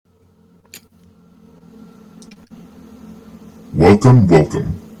Welcome,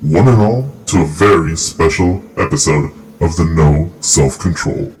 one and all, to a very special episode of the No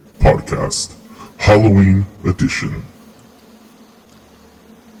Self-Control podcast, Halloween edition.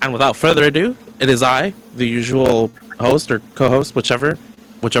 And without further ado, it is I, the usual host or co-host, whichever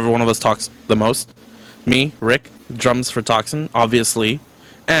one of us talks the most. Me, Rick, drums for Toxin, obviously.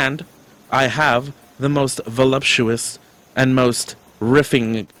 And I have the most voluptuous and most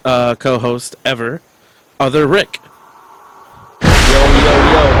riffing co-host ever, other Rick. Yo,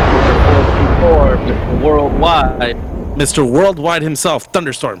 Mr. Worldwide. Mr. Worldwide himself,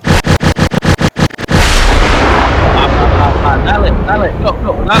 Thunderstorm. Dale, go,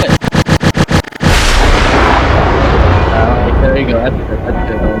 dale. There you go, that's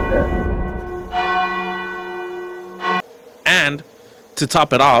good. And to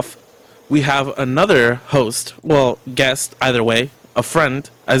top it off, we have another host, guest, either way, a friend,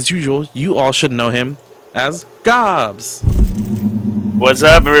 as usual. You all should know him as Gobs. What's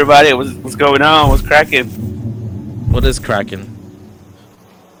up, everybody? What's going on? What's cracking? What is cracking?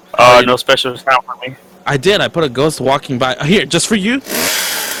 No special sound for me. I did. I put a ghost walking by. Here, just for you.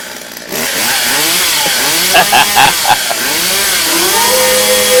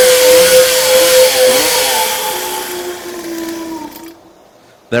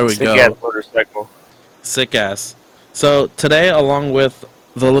 There we go. Sick-ass motorcycle. Sick ass. So today, along with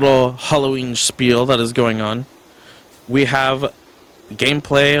the little Halloween spiel that is going on, we have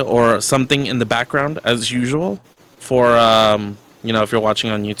gameplay or something in the background as usual for if you're watching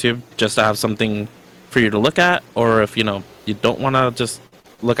on YouTube, just to have something for you to look at, or if you don't want to just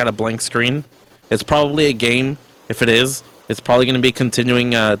look at a blank screen. It's probably a game. If it is, it's probably going to be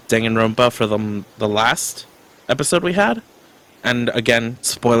continuing Danganronpa for the last episode we had. And again,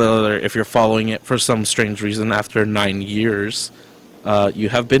 spoiler alert, if you're following it for some strange reason after 9 years, you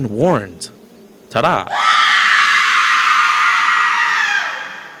have been warned. Ta-da!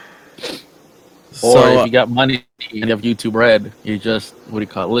 Or if you got money and you have YouTube Red, you're just,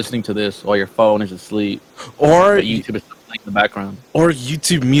 listening to this while your phone is asleep. Or but YouTube is playing in the background. Or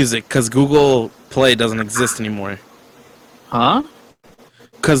YouTube Music, because Google Play doesn't exist anymore. Huh?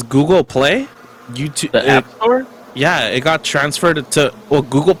 Because Google Play, YouTube... The App Store? Yeah, it got transferred to...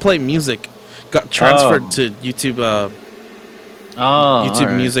 Google Play Music got transferred to YouTube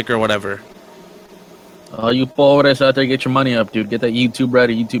YouTube Music or whatever. Oh, you pobres out there, get your money up, dude. Get that YouTube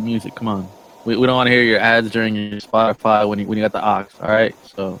Red or YouTube Music. Come on. We don't want to hear your ads during your Spotify when you got the aux, alright?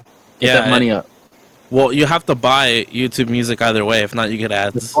 So, get that money up. Well, you have to buy YouTube Music either way. If not, you get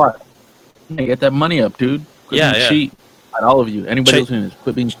ads. What? Yeah, get that money up, dude. Quit being cheap. At all of you. Anybody listening to this,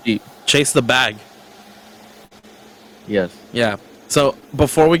 quit being cheap. Chase the bag. Yes. Yeah. So,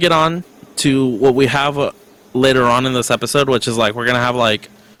 before we get on to what we have later on in this episode, which is we're going to have a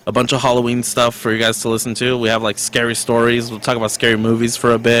bunch of Halloween stuff for you guys to listen to. We have scary stories. We'll talk about scary movies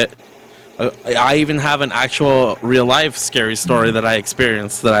for a bit. I even have an actual real life scary story that I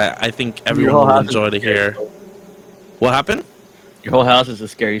experienced that I think everyone will enjoy to hear. What happened? Your whole house is a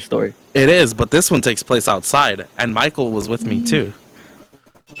scary story. It is, but this one takes place outside, and Michael was with me too.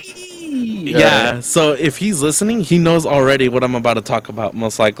 Yeah, so if he's listening, he knows already what I'm about to talk about,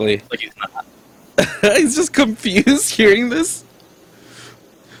 most likely. Like he's not. He's just confused hearing this.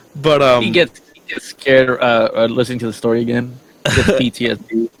 But he gets scared listening to the story again. He gets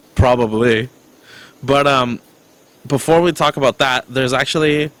PTSD. Probably. But before we talk about that, there's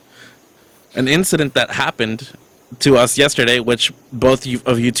actually an incident that happened to us yesterday, which both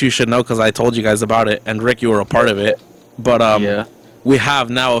of you two should know because I told you guys about it, and Rick, you were a part of it. But we have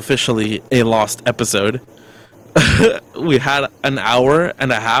now officially a lost episode. We had an hour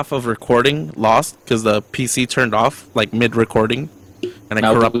and a half of recording lost because the PC turned off mid-recording, and it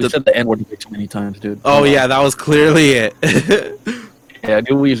corrupted. We said the N-word too many times, dude. Oh yeah, that was clearly it. Yeah,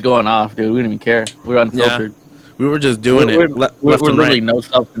 dude, we was going off, dude. We didn't even care. We were unfiltered. Yeah, we were just doing it left we're and literally right. No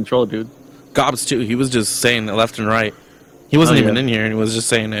self-control, dude. Gobs too. He was just saying it left and right. He wasn't even in here, and he was just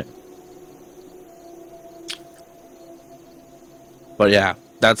saying it. But yeah,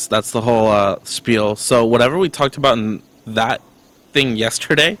 that's the whole spiel. So whatever we talked about in that thing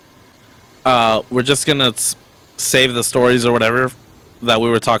yesterday, we're just gonna save the stories or whatever that we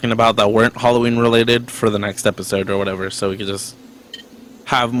were talking about that weren't Halloween related for the next episode or whatever, so we could just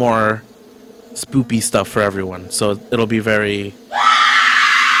have more spoopy stuff for everyone. So it'll be very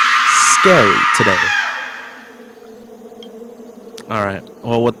scary today. All right.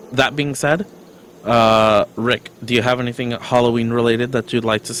 Well, with that being said, Rick, do you have anything Halloween related that you'd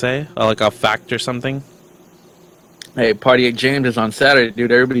like to say? Like a fact or something? Hey, Party at James is on Saturday,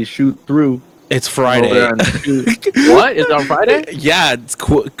 dude. Everybody shoot through. It's Friday. What? Is it on Friday? Yeah, it's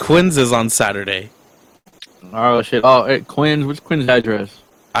Quinn's is on Saturday. Oh shit! Oh, hey, Quinn's. What's Quinn's address?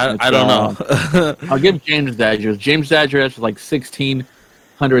 I don't know. I'll give James the address. James' address is like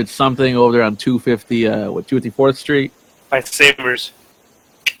 1600 something over there on 250. 254th Street. By Savers.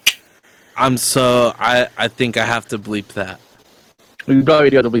 I think I have to bleep that. You probably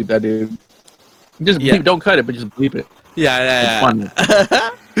got to bleep that, dude. Just bleep. Yeah. Don't cut it, but just bleep it. Yeah. It's fun.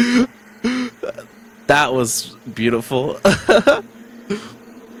 That was beautiful.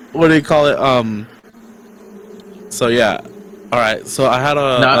 What do you call it? So yeah. All right. So I had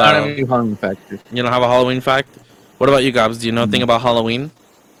a. No, I don't have any Halloween factors. You don't have a Halloween fact? What about you, Gabs? Do you know anything about Halloween?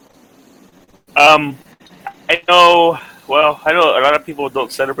 I know. Well, I know a lot of people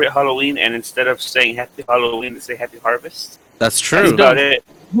don't celebrate Halloween, and instead of saying Happy Halloween, they say Happy Harvest. That's That's true. about it.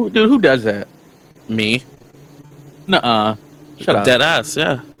 Who does that? Me. Nuh-uh. Shut up. Dead ass.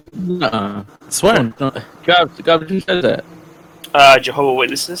 Yeah. Nuh-uh. Swear. God, who says that? Jehovah's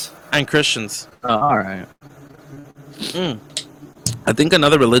Witnesses. And Christians. Oh, all right. I think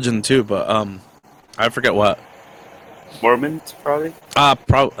another religion too, but I forget what. Mormons, probably.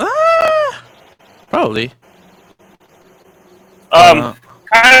 Probably.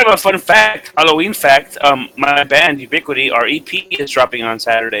 Kind of a fun fact, Halloween fact. My band Ubiquity, our EP is dropping on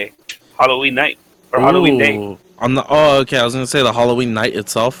Saturday, Halloween night or Halloween day. Ooh, on the okay, I was gonna say the Halloween night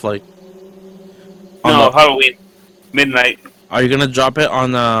itself. Like, No, Halloween midnight. are you gonna drop it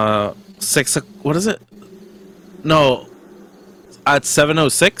on what is it? No, at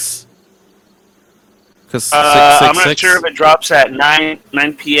 7:06. Because I'm not sure if it drops at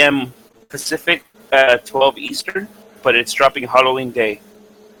 9 p.m. Pacific, 12 Eastern, but it's dropping Halloween day.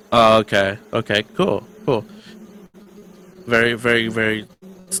 Oh, okay. Okay, cool. Very, very, very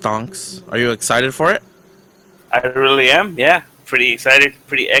stonks. Are you excited for it? I really am. Yeah, pretty excited.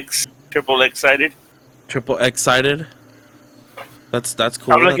 Triple excited. Triple excited. That's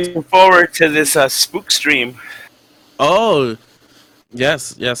cool. I'm looking forward to this spook stream. Oh,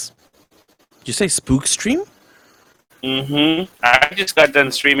 yes. Did you say spook stream? Mm-hmm. I just got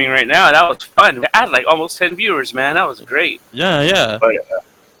done streaming right now. That was fun. I had like almost 10 viewers, man. That was great. Yeah. But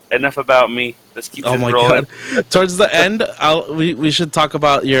enough about me. Let's keep this rolling. God! Towards the end, we should talk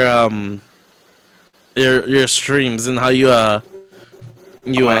about your streams and how you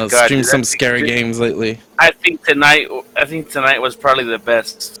stream some scary games lately. I think tonight was probably the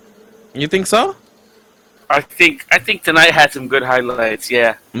best. You think so? I think tonight had some good highlights.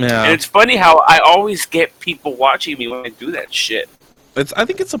 Yeah. Yeah. And it's funny how I always get people watching me when I do that shit. I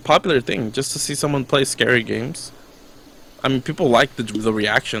think it's a popular thing just to see someone play scary games. I mean, people like the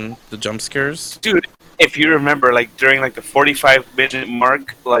reaction, the jump scares. Dude, if you remember, like during like the 45-minute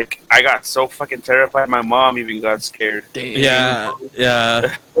mark, like I got so fucking terrified. My mom even got scared. Yeah.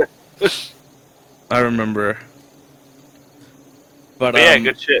 I remember. But yeah,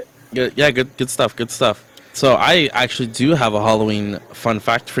 good shit. Good stuff. So I actually do have a Halloween fun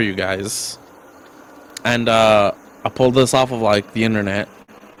fact for you guys, and I pulled this off of like the internet.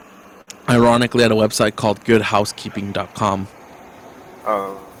 Ironically, at a website called GoodHousekeeping.com.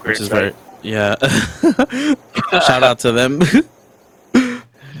 Oh, great. Which is very shout out to them.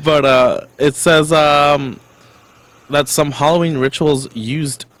 But it says that some Halloween rituals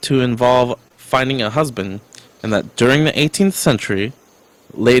used to involve finding a husband, and that during the 18th century,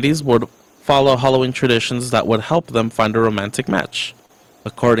 ladies would follow Halloween traditions that would help them find a romantic match.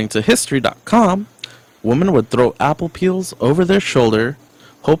 According to History.com, women would throw apple peels over their shoulder,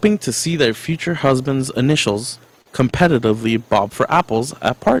 hoping to see their future husband's initials competitively bob for apples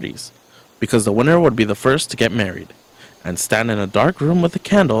at parties, because the winner would be the first to get married, and stand in a dark room with a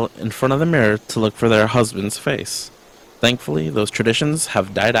candle in front of the mirror to look for their husband's face. Thankfully, those traditions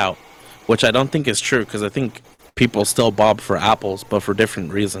have died out, which I don't think is true, because I think people still bob for apples, but for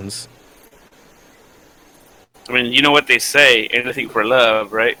different reasons. I mean, you know what they say, anything for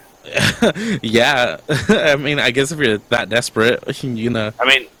love, right? Yeah. I mean, I guess if you're that desperate, you know. I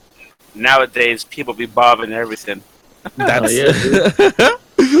mean, nowadays, people be bobbing everything. That's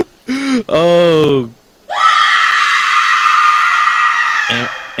oh.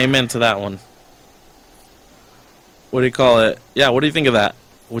 Amen to that one. What do you call it? Yeah, what do you think of that?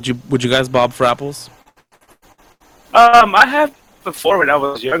 Would you guys bob for apples? I have before when I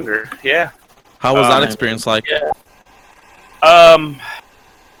was younger, yeah. How was that experience like? Yeah.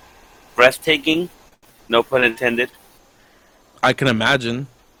 Breathtaking, no pun intended. I can imagine.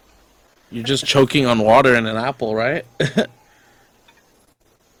 You're just choking on water and an apple, right?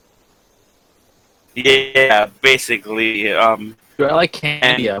 Yeah, basically. Dude, I like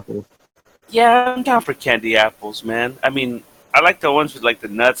candy apples. Yeah, I'm down for candy apples, man. I mean, I like the ones with like the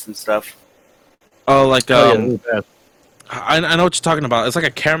nuts and stuff. Oh, like Oh, yeah, I know what you're talking about. It's like a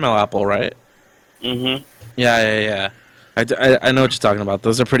caramel apple, right? Mm-hmm. Yeah. I know what you're talking about.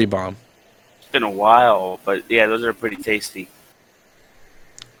 Those are pretty bomb. It's been a while, but yeah, those are pretty tasty.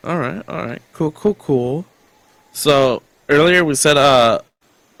 All right. Cool. So earlier we said,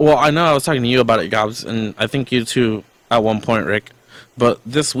 well, I know I was talking to you about it, Gobs, and I think you too at one point, Rick. But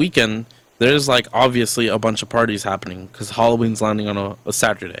this weekend, there's like obviously a bunch of parties happening because Halloween's landing on a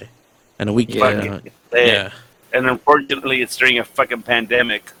Saturday and a weekend. Yeah. Fucking- Yeah. And unfortunately, it's during a fucking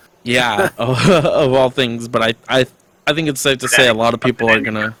pandemic. Yeah, of all things. But I think it's safe to say a lot of people are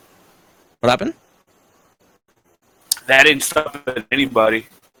gonna. What happened? That ain't stopping anybody.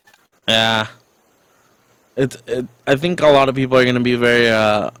 Yeah. I think a lot of people are gonna be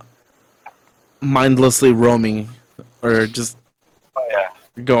very mindlessly roaming, or just Oh, yeah.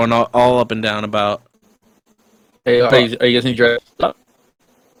 going all up and down about. Hey, are you guys gonna dress up?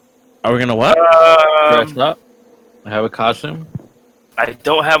 Are we gonna what? Dress up? Have a costume? I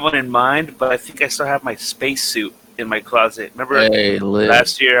don't have one in mind, but I think I still have my spacesuit in my closet. Remember Hey, lit.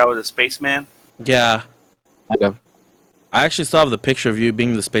 last year I was a spaceman? Yeah, Okay. I actually still have the picture of you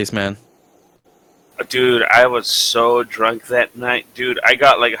being the spaceman. Dude, I was so drunk that night. Dude, I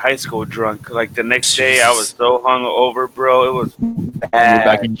got like high school drunk. Like the next day, I was so hungover, bro. It was You're bad.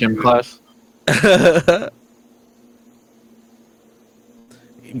 back in gym class?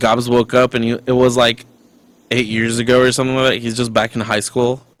 Gobs woke up and it was like 8 years ago or something like that. He's just back in high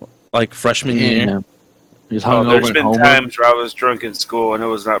school, like freshman year. He's Oh, hung over there's and been homer. times where I was drunk in school and it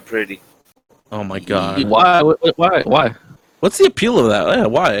was not pretty. Oh my god. Why? Why? What's the appeal of that? Yeah,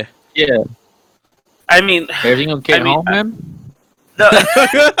 why? Yeah. I mean, Everything okay at I mean, home, man?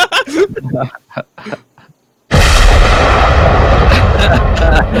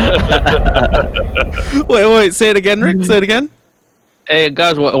 no, Wait, say it again, Rick. Say it again. Hey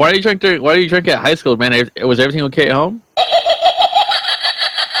guys, why are you drinking? Why are you drinking at high school, man? Was everything okay at home?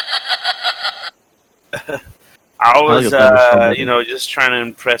 I was, like a better song. you know, just trying to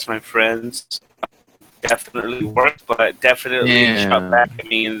impress my friends. Definitely worked, but definitely Yeah. shot back at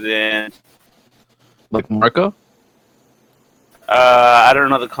me. And then Like Marco? I don't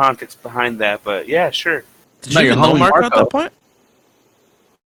know the context behind that, but yeah, sure. Did No, you your even know homie Marco at Marco. that point?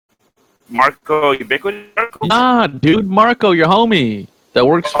 Marco Ubiquity? Marco? Nah, dude, Marco, your homie that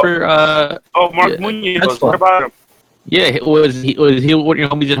works for Oh, Mark Yeah, Munoz. that's What fine. about him? yeah. Was he one of your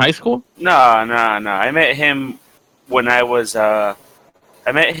homies in high school? No. I met him when I was, I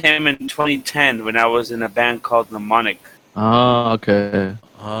met him in 2010 when I was in a band called Mnemonic. Oh, okay.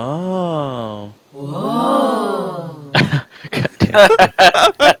 Oh.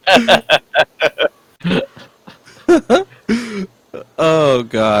 Oh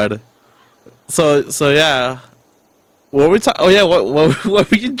god. So yeah. What were we talking? Oh yeah.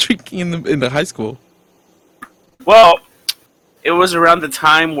 What were you drinking in the high school? Well, it was around the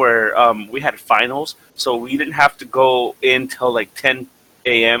time where we had finals, so we didn't have to go in till like 10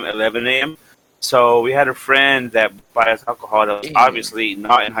 a.m., 11 a.m. So we had a friend that buys alcohol that was obviously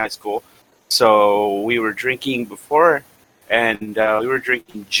not in high school. So we were drinking before, and we were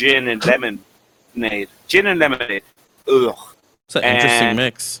drinking gin and lemonade. Gin and lemonade. Ugh. It's an interesting And-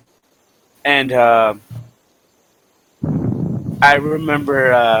 mix. And I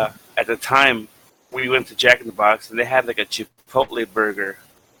remember at the time we went to Jack in the Box and they had like a Chipotle burger.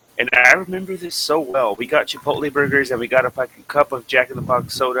 And I remember this so well. We got Chipotle burgers and we got a fucking cup of Jack in the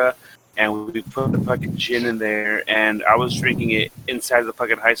Box soda and we put the fucking gin in there. And I was drinking it inside the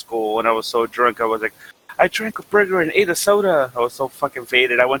fucking high school. And I was so drunk, I was like, I drank a burger and ate a soda. I was so fucking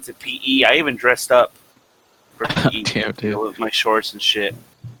faded. I went to PE. I even dressed up for PE Damn, dude. with my shorts and shit.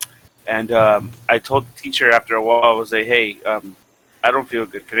 And I told the teacher after a while, I was like, hey, I don't feel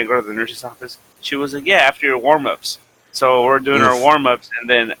good. Can I go to the nurse's office? She was like, yeah, after your warm-ups. So we're doing our Oof. warm-ups, and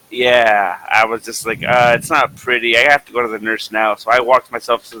then, yeah, I was just like, it's not pretty. I have to go to the nurse now. So I walked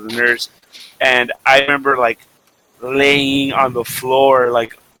myself to the nurse, and I remember, like, laying on the floor,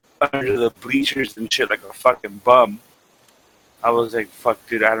 like, under the bleachers and shit like a fucking bum. I was like, fuck,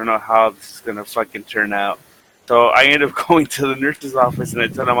 dude, I don't know how this is going to fucking turn out. So I ended up going to the nurse's office, and I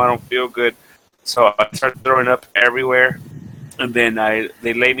told them I don't feel good. So I started throwing up everywhere. And then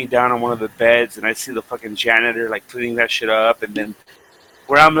they lay me down on one of the beds, and I see the fucking janitor like cleaning that shit up. And then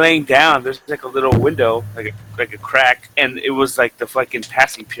where I'm laying down, there's like a little window, like a crack, and it was like the fucking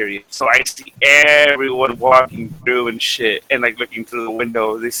passing period. So I see everyone walking through and shit, and like looking through the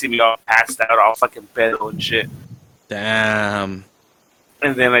window. They see me all passed out, all fucking bedal and shit. Damn. Oh,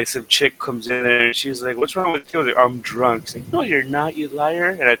 And then like some chick comes in there, and she's like, "What's wrong with you?" I was like, "I'm drunk." She's like, "No, you're not, you liar!"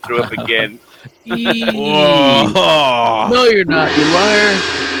 And I threw up again. Whoa. No, you're not, you liar.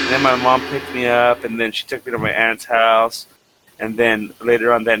 And then my mom picked me up, and then she took me to my aunt's house. And then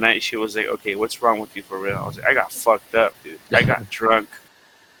later on that night, she was like, "Okay, what's wrong with you for real?" I was like, "I got fucked up, dude. I got drunk.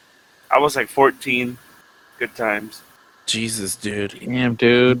 I was like 14. Good times." Jesus, dude. Damn,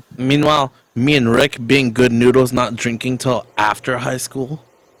 dude. Meanwhile, me and Rick being good noodles, not drinking till after high school.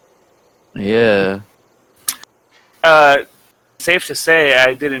 Yeah. Safe to say,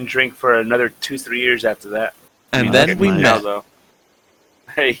 I didn't drink for another 2-3 years after that. And Oh, then that's we nice. Now met. though.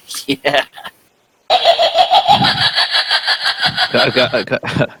 Hey, yeah.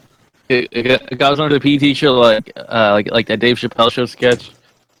 I was under the PE teacher like that Dave Chappelle show sketch,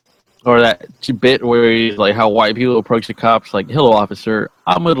 or that bit where he's like how white people approach the cops like, "Hello, officer,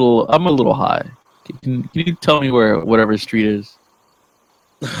 I'm a little high. Can you tell me where whatever street is?"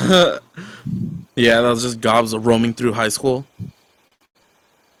 Yeah, that was just gobs of roaming through high school.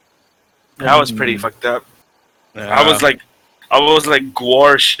 That was pretty fucked up. Yeah. I was like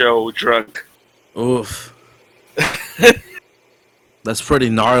Gwar show drunk. Oof. That's pretty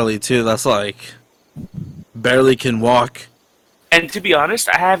gnarly too. That's like barely can walk. And to be honest,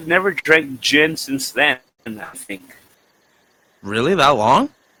 I have never drank gin since then, I think. Really, that long?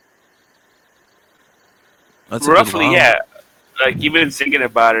 That's a good Roughly, while. yeah. Like, even thinking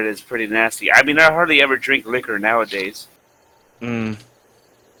about it is pretty nasty. I mean, I hardly ever drink liquor nowadays. Mm.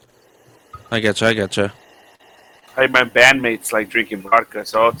 I getcha. Like, my bandmates like drinking vodka,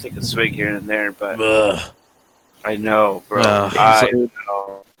 so I'll take a swig here and there, but Ugh. I know, bro. Ugh. I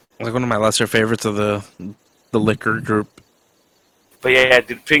know. Like one of my lesser favorites of the liquor group. But yeah,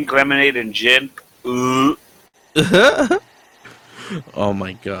 dude, pink lemonade and gin. Ooh. Oh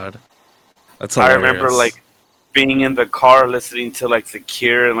my god. That's I hilarious. remember, like, being in the car listening to, like, The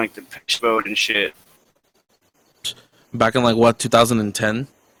Cure and, like, the Pitch Mode and shit. back in like what, 2010?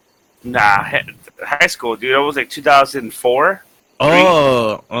 Nah, high school, dude. That was, like, 2004.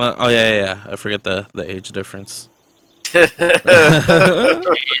 Oh, yeah. I forget the age difference. Damn,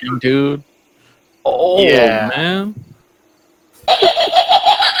 dude. Oh, Yeah. man.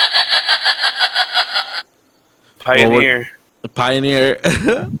 Pioneer. The Pioneer.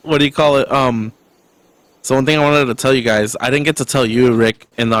 What do you call it? So one thing I wanted to tell you guys, I didn't get to tell you, Rick,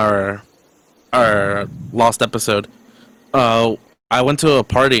 in our lost episode. I went to a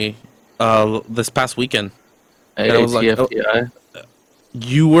party this past weekend. Hey, I was like, oh.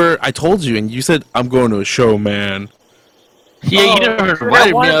 TFTI. I told you, and you said, I'm going to a show, man. Yeah, you never I invited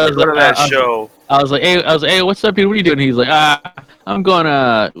me. wanted I to was go to like, that show. I was like, hey, what's up, dude? What are you doing? He's like, I'm going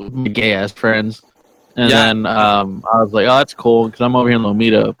with my gay ass friends. And Yeah. then I was like, oh, that's cool because I'm over here in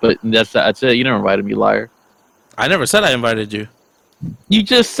Lomita. But that's it. You never invited me, liar. I never said I invited you. You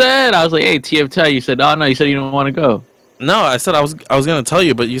just said I was like, hey, TFTI. You said, oh no, you said you didn't want to go. No, I said I was gonna tell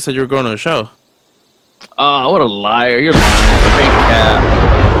you, but you said you were going to a show. Oh, what a liar! You're lying. Fake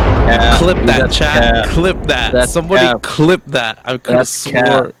cat. Clip Dude, that, that's chat. cap. Clip that. That's Somebody cap. clip that. I could have That's swore.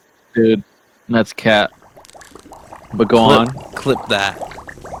 cap, dude. That's cat. But go on. Clip that.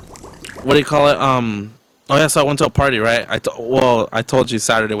 What do you call it? Oh yeah, so I went to a party, right? I told you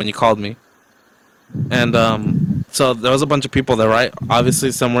Saturday when you called me. And so there was a bunch of people there, right?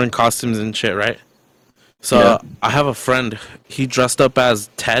 Obviously some were in costumes and shit, right? So Yeah. I have a friend, he dressed up as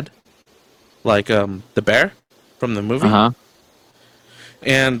Ted, like the bear from the movie. Uh huh.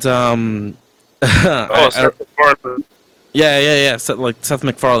 And Oh, Seth MacFarlane. yeah. Like Seth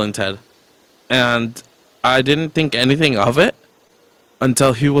MacFarlane Ted. And I didn't think anything of it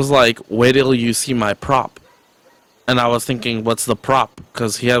until he was like, wait till you see my prop. And I was thinking, what's the prop?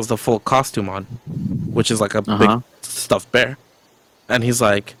 Because he has the full costume on, which is like a Uh-huh. big stuffed bear. And he's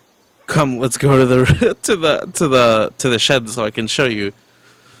like, come, let's go to the to the shed so I can show you.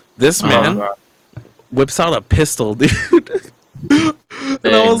 This man Uh-huh. whips out a pistol, dude. And I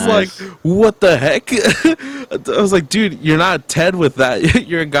Very was nice. like, what the heck? I was like, dude, you're not Ted with that.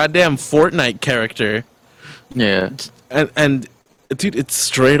 You're a goddamn Fortnite character. Yeah. And dude, it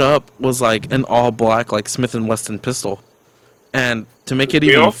straight up was like an all black like Smith and Wesson pistol. And to make it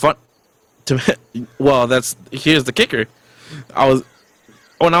even Real? fun here's the kicker.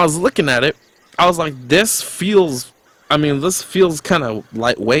 When I was looking at it, I was like, this feels kind of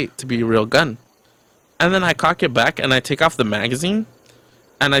lightweight to be a real gun. And then I cock it back and I take off the magazine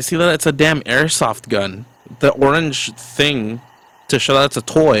and I see that it's a damn airsoft gun. The orange thing to show that it's a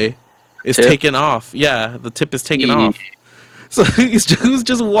toy is Tip? taken off. Yeah, the tip is taken Yeah. off. So he was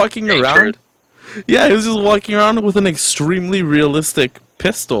just walking around. Yeah, he was just walking around with an extremely realistic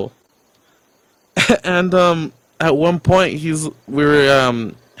pistol. And at one point we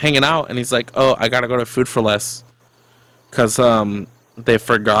were hanging out and he's like, "Oh, I gotta go to Food for Less," because they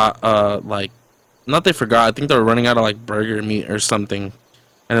forgot not they forgot. I think they were running out of like burger meat or something.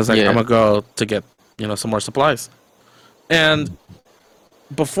 And it's like, Yeah. I'm gonna go to get some more supplies. And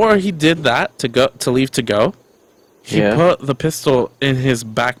before he did that to leave to go, he Yeah. put the pistol in his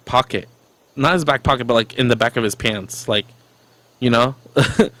back pocket. Not his back pocket, but like in the back of his pants, like, you know.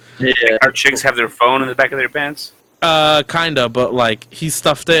 Yeah. Our chicks have their phone in the back of their pants. Kinda, but like he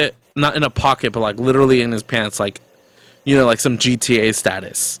stuffed it not in a pocket, but like literally in his pants, like, you know, like some GTA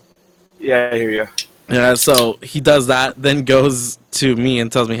status. Yeah, I hear you. Yeah, so he does that, then goes to me and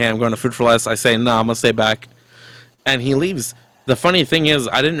tells me, "Hey, I'm going to Food for Less." I say, "No, I'm gonna stay back," and he leaves. The funny thing is,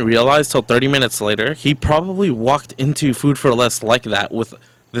 I didn't realize till 30 minutes later he probably walked into Food for Less like that with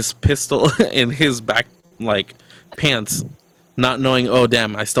this pistol in his back, like, pants, not knowing, oh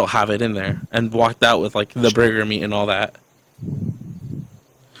damn, I still have it in there, and walked out with like the burger meat and all that.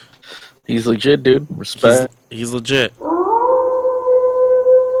 He's legit, dude. He's, Respect. he's legit.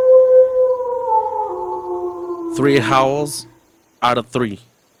 3 howls out of 3.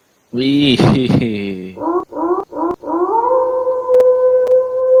 Wee.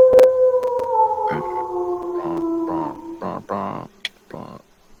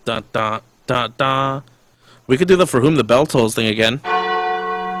 Dun, dun, dun, dun. We could do the For Whom the Bell Tolls thing again.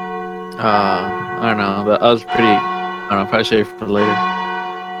 I don't know. That was pretty. I don't know. Probably save it for later.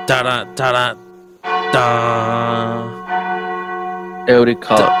 Da da da da da. Yeah, what do you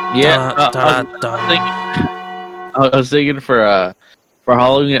call it? Yeah. I was thinking for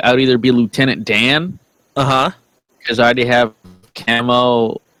Halloween, I'd either be Lieutenant Dan Uh huh. because I already have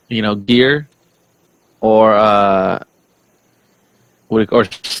camo, gear, or or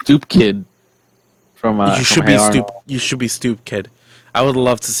Stoop Kid from You from should Hey be Arnold. Stoop. You should be Stoop Kid. I would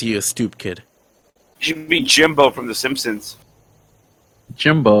love to see you a Stoop Kid. You should be Jimbo from The Simpsons.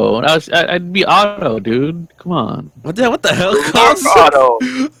 Jimbo. I'd be Otto, dude. Come on. What the hell, Mark Gobs? Otto.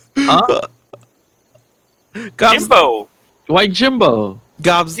 Huh? Gobs, Jimbo. Why Jimbo?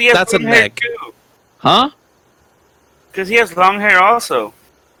 Gobs, He has that's a long hair neck. too. Huh? Because he has long hair also.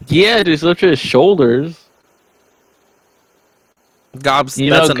 Yeah, just look at his shoulders. Gobs,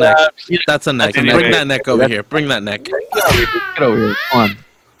 You that's know, a neck. Gabs, That's a neck. That's a Bring neck. that neck over here. Bring that neck. Get over here. Come on.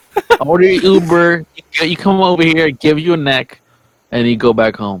 I order your Uber. You come over here, give you a neck, and you go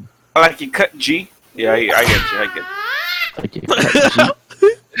back home. Like you cut G. Yeah, I get you. Like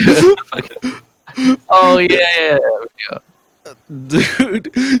oh yeah. Dude,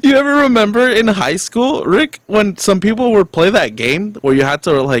 you ever remember in high school, Rick, when some people would play that game where you had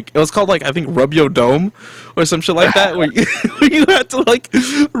to, like, it was called, like, I think Rub Your Dome or some shit like that, where you had to, like,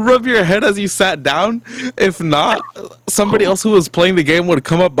 rub your head as you sat down? If not, somebody else who was playing the game would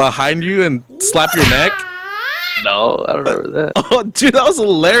come up behind you and slap your neck. No, I don't remember that. Oh, dude, that was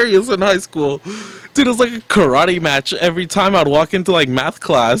hilarious in high school. Dude, it was like a karate match every time I'd walk into, like, math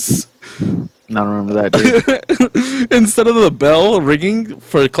class. I don't remember that, dude. Instead of the bell ringing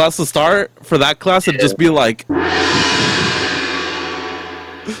for class to start, for that class, it'd just be like, Did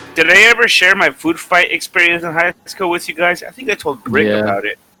I ever share my food fight experience in high school with you guys? I think I told Rick Yeah. about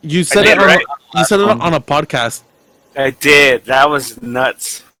it. you said did, it on, right? you said it on a podcast. I did. That was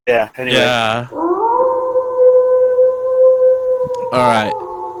nuts. Yeah. Anyway. Yeah. All right.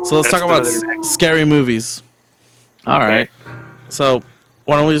 So let's talk about That's another- scary movies. All right. So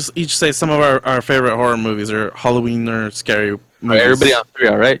why don't we just each say some of our favorite horror movies or Halloween or scary movies? All right, everybody on 3,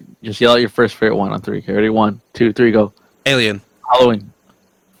 all right? Just yell out your first favorite one on 3. Okay, ready? 1, 2, 3, go. Alien. Halloween.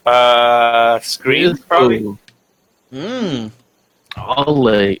 Scream probably. Ooh, Mm. all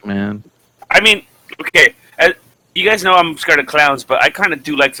late, man. I mean, okay. You guys know I'm scared of clowns, but I kind of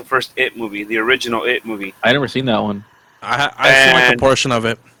do like the first It movie, the original It movie. I never seen that one. I've seen like a And- portion of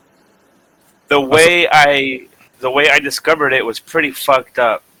it. The way I discovered it was pretty fucked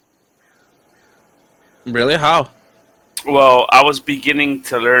up. Really? How? Well, I was beginning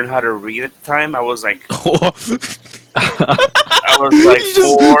to learn how to read at the time. I was like You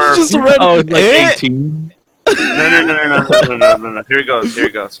 4. just read Oh, it's like it? 18. No. Here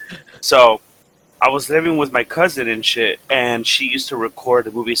it goes. So, I was living with my cousin and shit, and she used to record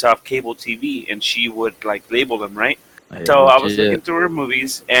the movies off cable TV, and she would like label them, right? So I was looking through her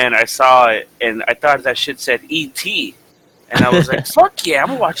movies, and I saw it, and I thought that shit said E.T. And I was like, fuck yeah, I'm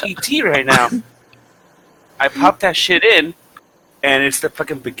gonna watch E.T. right now. I popped that shit in, and it's the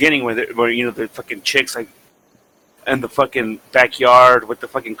fucking beginning where the fucking chicks like in the fucking backyard with the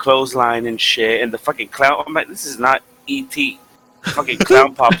fucking clothesline and shit, and the fucking clown. I'm like, this is not E.T. Fucking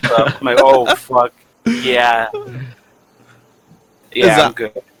clown pops up. I'm like, oh fuck, yeah, that- I'm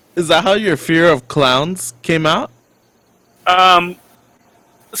good. Is that how your fear of clowns came out?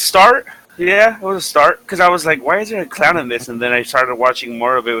 Start. Yeah, it was a start because I was like, "Why is there a clown in this?" And then I started watching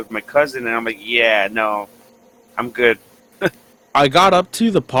more of it with my cousin, and I'm like, "Yeah, no, I'm good." I got up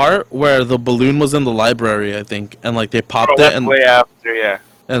to the part where the balloon was in the library, I think, and like they popped it that's and way after, yeah.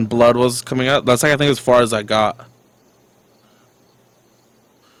 blood was coming out. That's like I think as far as I got.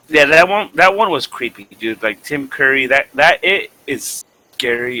 Yeah, that one was creepy, dude. Like Tim Curry, that it is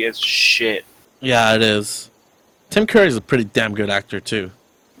scary as shit. Yeah, it is. Tim Curry's a pretty damn good actor too.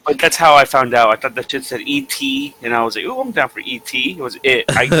 But that's how I found out. I thought that shit said E.T. and I was like, "Ooh, I'm down for E.T." It was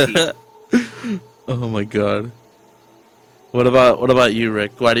IT. Oh my god. What about you,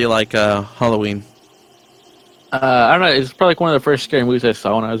 Rick? Why do you like Halloween? I don't know. It's probably like one of the first scary movies I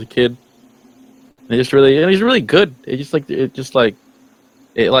saw when I was a kid. And he's really good. The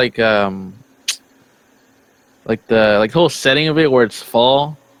whole setting of it where it's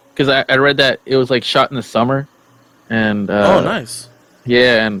fall. Because I read that it was like shot in the summer, and Oh, nice.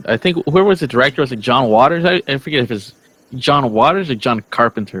 yeah, and I think whoever was the director was like John Waters. I forget if it's John Waters or John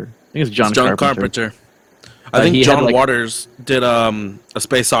Carpenter. I think it's John Carpenter. I think he had, John like- Waters did A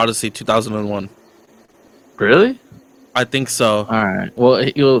Space Odyssey 2001. Really? I think so. All right.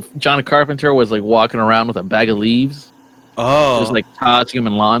 Well, John Carpenter was like walking around with a bag of leaves, Oh. just like tossing them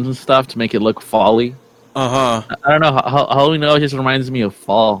in lawns and stuff to make it look fall-y. Uh-huh. I don't know. Halloween always just reminds me of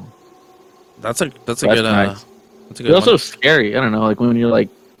fall. That's a That's good nice. that's a It's good also one. scary. I don't know, like when you're like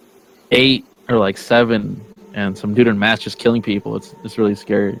 8 or like 7, and some dude in mask just killing people. It's really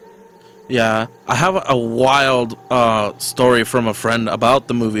scary. Yeah. I have a wild story from a friend about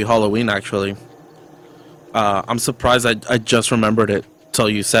the movie Halloween actually. I'm surprised I just remembered it till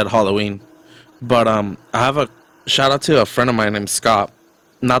you said Halloween. But I have a shout out to a friend of mine named Scott.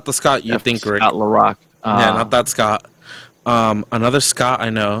 Not the Scott you think, Rick. Scott LaRock. Yeah, not that Scott. Another Scott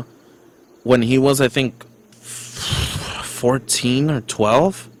I know. When he was, I think, 14 or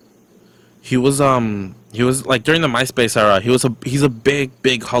 12, he was like during the MySpace era. He's a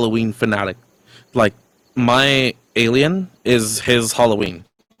big Halloween fanatic. Like my Alien is his Halloween.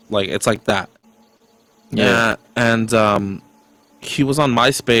 Like it's like that. Yeah, and he was on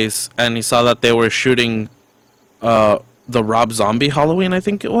MySpace and he saw that they were shooting the Rob Zombie Halloween, I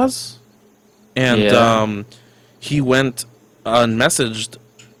think it was. And Yeah. he went and messaged,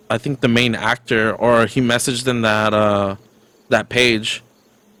 I think the main actor, or he messaged in that page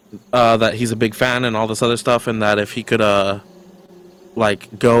that he's a big fan and all this other stuff, and that if he could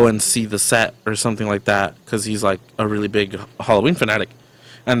like go and see the set or something like that, because he's like a really big Halloween fanatic,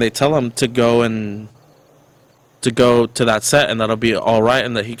 and they tell him to go to that set and that'll be all right,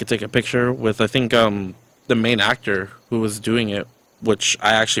 and that he could take a picture with I think the main actor who was doing it, which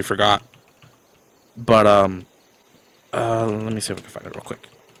I actually forgot. But let me see if I can find it real quick.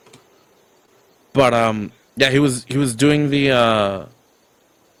 But yeah, he was doing the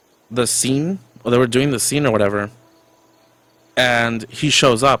scene, or they were doing the scene or whatever, and he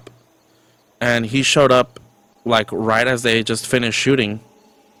shows up, and he showed up like right as they just finished shooting,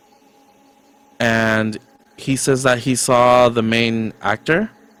 and he says that he saw the main actor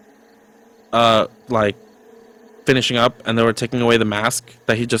like finishing up, and they were taking away the mask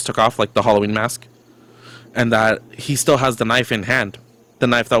that he just took off, like the Halloween mask, and that he still has the knife in hand, the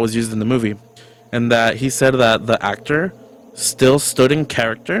knife that was used in the movie, and that he said that the actor still stood in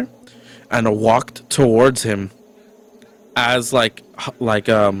character and walked towards him as like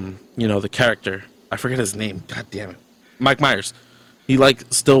you know, the character, I forget his name, god damn it, Mike Myers. He like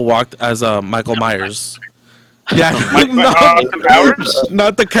still walked as Michael Myers. Yeah, Austin Powers?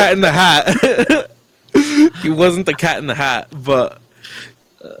 not the Cat in the Hat. He wasn't the Cat in the Hat, but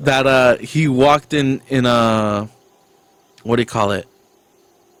that he walked in what do you call it?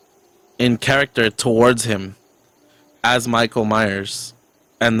 In character towards him as Michael Myers,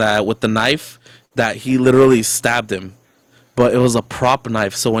 and that with the knife that he literally stabbed him, but it was a prop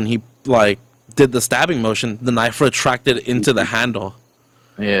knife. So when he like did the stabbing motion, the knife retracted into the handle.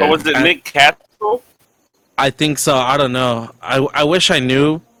 Yeah. Or was it Nick Castle? I think so. I don't know. I wish I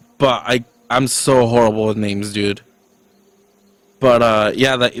knew, but I'm so horrible with names, dude. But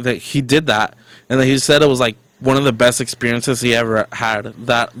yeah, that he did that, and then he said it was like one of the best experiences he ever had.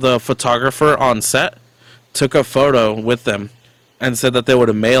 That the photographer on set took a photo with them and said that they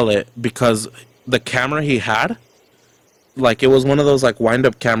would mail it because the camera he had, like it was one of those like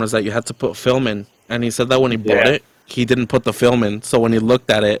wind-up cameras that you had to put film in, and he said that when he bought it, he didn't put the film in, so when he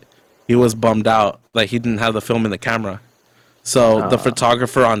looked at it, he was bummed out that he didn't have the film in the camera. So the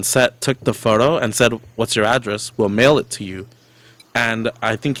photographer on set took the photo and said, "What's your address? We'll mail it to you." And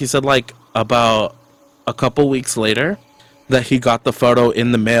I think he said like about a couple weeks later that he got the photo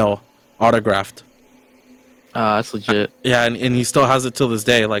in the mail, autographed. That's legit. Yeah, and he still has it till this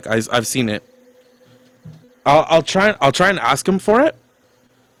day. Like I've seen it. I'll try and ask him for it,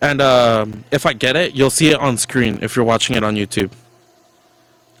 And if I get it, you'll see it on screen if you're watching it on YouTube.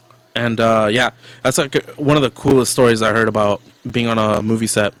 And yeah, that's like one of the coolest stories I heard about being on a movie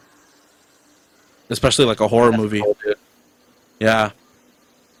set, especially like a horror movie. Cool, dude. Yeah,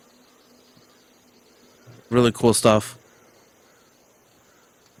 really cool stuff.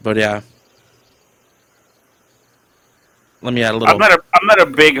 But yeah, let me add a little. I'm not a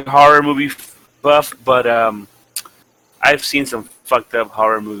big horror movie buff, but I've seen some fucked up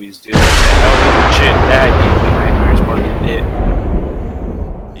horror movies, dude. That was legit. That gave me nightmares more than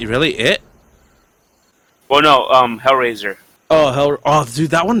it. You really it? Well, no, Hellraiser. Oh hell! Oh,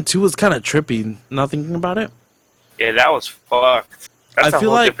 dude, that one too was kind of trippy. Not thinking about it. Yeah, that was fucked. That's I a feel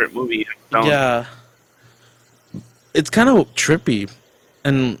whole like- different movie. Don't- Yeah, it's kind of trippy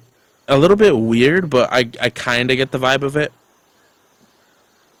and a little bit weird, but I kind of get the vibe of it.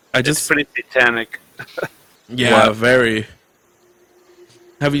 I It's just pretty satanic. yeah, What? very.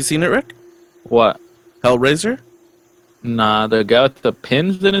 Have you seen it, Rick? What? Hellraiser? Nah, the guy with the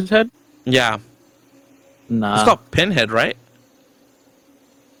pins in his head? Yeah, Nah. it's called Pinhead, right?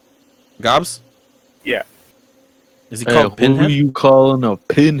 Gobs? Yeah, Is he Hey, called who Pinhead? you calling a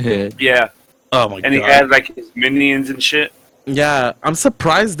pinhead? yeah. Oh my And he god! had like his minions and shit. Yeah, I'm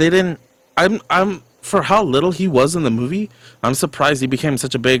surprised they didn't. I'm for how little he was in the movie. I'm surprised he became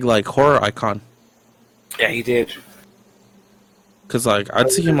such a big like horror icon. Yeah, he did. Cause like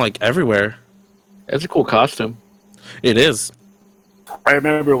I'd see him like everywhere. That's a cool costume. It is. I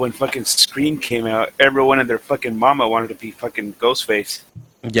remember when fucking Scream came out, everyone and their fucking mama wanted to be fucking Ghostface.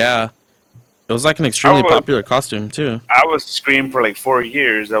 Yeah. It was like an extremely Oh, popular costume too. I was Scream for like 4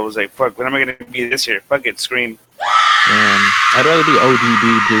 years. I was like, fuck, when am I gonna be this year? Fuck it, Scream. I'd rather be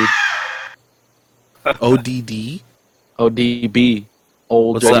ODB, dude. ODD. ODB.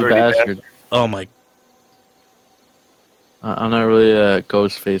 Old What's dirty that? bastard. Oh my. I'm not really a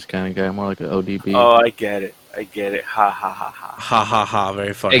Ghostface kind of guy. I'm more like an ODB. Oh, I get it. I get it. Ha ha ha ha. Ha ha ha.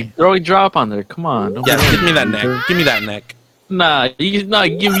 Very funny. Hey, throw a drop on there. Come on. Don't Yeah, be- give me that neck. Give me that neck. Nah, you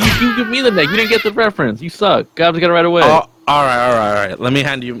give me the neck. You didn't get the reference. You suck. Gob's got it right away. Oh, all right. Let me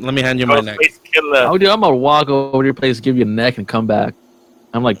hand you my neck. Ghostface Killer. Oh, dude, I'm gonna walk over to your place, give you a neck, and come back.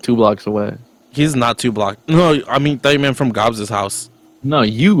 I'm like 2 blocks away. He's not too blocked. No, I mean, thought you meant from Gobs' house. No,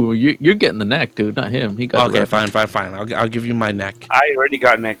 you're getting the neck, dude, not him. He got the Okay, reference. fine. I'll give you my neck. I already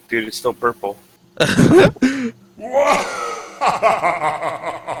got neck, dude. It's still purple.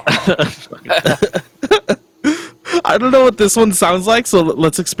 I don't know what this one sounds like, so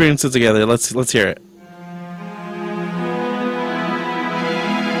let's experience it together. Let's hear it.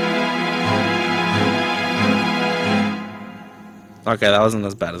 Okay, that wasn't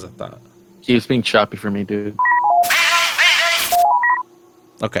as bad as I thought. Keeps being choppy for me, dude.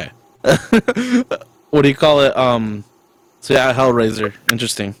 Okay. What do you call it? So yeah, Hellraiser.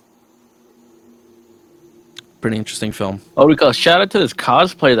 Interesting. Pretty interesting film. Oh, we call shout out to this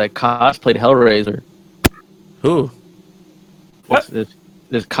cosplayer that cosplayed Hellraiser. Who? What?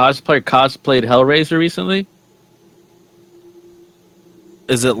 This cosplayer cosplayed Hellraiser recently.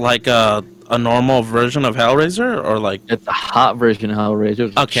 Is it like a normal version of Hellraiser or like? It's a hot version of Hellraiser.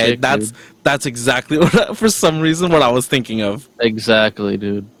 It's a Okay, chick, that's dude. that's exactly for some reason what I was thinking of. Exactly,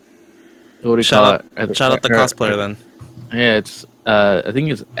 dude. What do you Shout call it? Shout out the cosplayer then. Yeah, it's I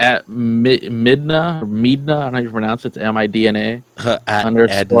think it's at Midna or Midna. I don't know how you pronounce it. It's MIDNA At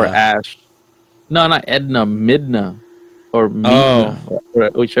underscore Edna. Ash. No, not Edna. Midna or Midna, or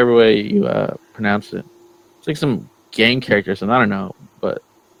whichever way you pronounce it. It's like some gang character, so I don't know, but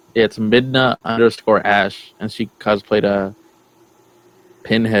yeah, it's Midna underscore Ash, and she cosplayed a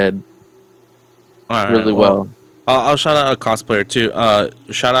Pinhead All right, really well. I'll shout out a cosplayer too.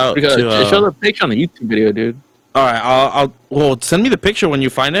 Shout out Because to. show the picture on the YouTube video, dude. All right, well send me the picture when you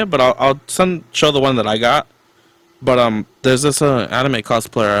find it, but I'll show the one that I got. But there's this anime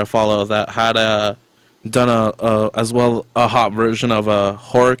cosplayer I follow that had done as well a hot version of a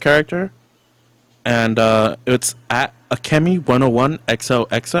horror character, and it's at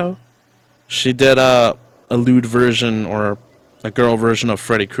Akemi101XOXO. She did a lewd version or a girl version of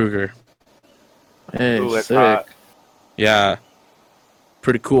Freddy Krueger. Hey, Ooh, that's sick. hot. Yeah,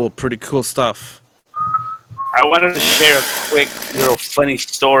 pretty cool stuff. I wanted to share a quick little funny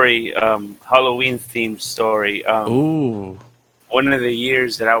story, Halloween themed story. Ooh, One of the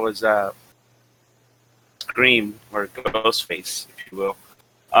years that I was Scream or Ghostface, if you will.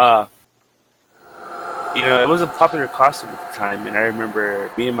 It was a popular costume at the time, and I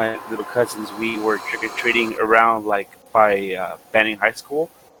remember me and my little cousins, we were trick or treating around like by Banning High School,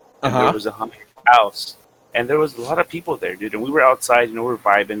 and there was a haunted house, and there was a lot of people there, dude. And we were outside, we were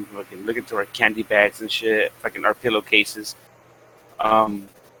vibing, looking through our candy bags and shit, like in our pillowcases.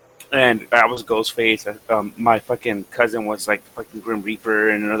 and I was Ghostface. My fucking cousin was like the fucking Grim Reaper,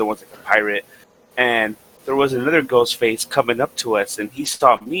 and another one's like a pirate. And there was another Ghostface coming up to us, and he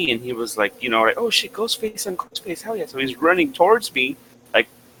saw me, and he was like, like, oh shit, Ghostface and Ghostface, hell yeah! So he's running towards me, like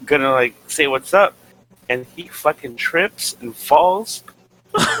gonna like say what's up, and he fucking trips and falls.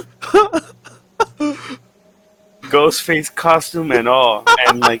 Ghostface costume and all,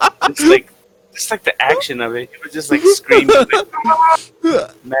 and like just like the action of it, he was just like screaming,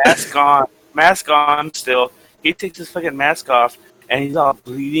 like, mask on. Still, he takes his fucking mask off, and he's all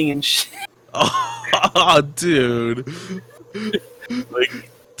bleeding and shit. Oh, dude. Like,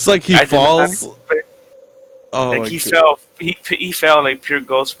 It's like he I did not falls. expect- Oh, like my he God. fell, he fell like pure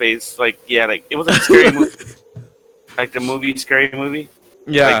Ghostface. Like like it was like a scary movie, like the movie Scary Movie.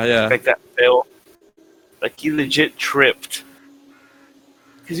 Yeah. Like that fell. Like he legit tripped.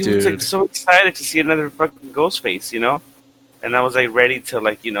 Because he was like Dude. so excited to see another fucking Ghostface, And I was like ready to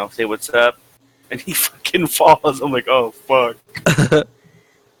like, say what's up. And he fucking falls. I'm like, oh fuck.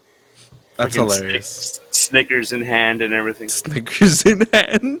 That's Fucking hilarious. Snickers in hand and everything. Snickers in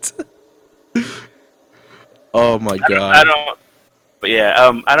hand. Oh my I God. don't. But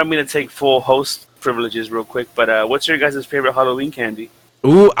yeah, I don't mean to take full host privileges real quick. But what's your guys' favorite Halloween candy?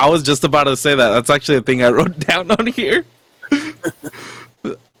 Ooh, I was just about to say that. That's actually a thing I wrote down on here.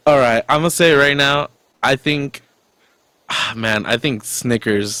 All right, I'm gonna say it right now. I think, I think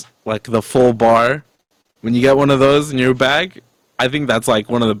Snickers, like the full bar, when you get one of those in your bag, I think that's like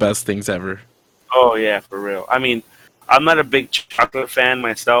one of the best things ever. Oh yeah, for real. I mean, I'm not a big chocolate fan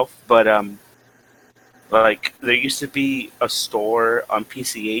myself, but like there used to be a store on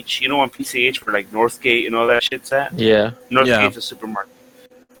PCH. On PCH where like Northgate and all that shit's at. Yeah. Northgate's a supermarket.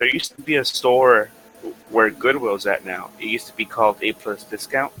 There used to be a store where Goodwill's at now. It used to be called A Plus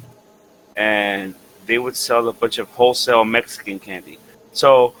Discount, and they would sell a bunch of wholesale Mexican candy.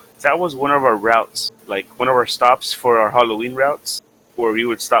 So that was one of our routes, like one of our stops for our Halloween routes, where we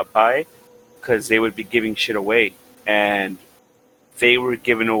would stop by, because they would be giving shit away, and they were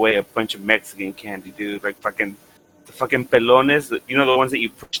giving away a bunch of Mexican candy, dude. Like the fucking pelones, the ones that you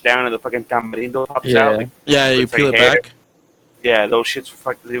push down and the fucking tamarindo pops Yeah. out. Like, Yeah, you it's peel like it hair. back. Yeah, those shits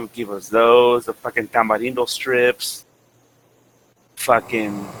were they would give us those, the fucking tamarindo strips,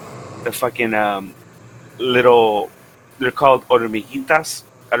 the fucking little, they're called hormiguitas.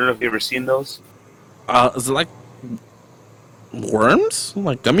 I don't know if you've ever seen those. Is it like worms?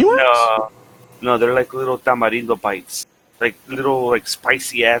 Like gummy worms? No, they're like little tamarindo bites. Like little, like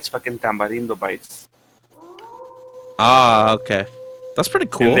spicy ass fucking tamarindo bites. Ah, okay. That's pretty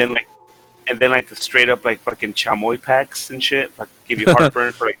cool. And then like the straight up like fucking chamoy packs and shit. Like give you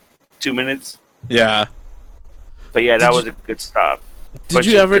heartburn for like 2 minutes. Yeah. But yeah, that Did was a good stop. Did Bunch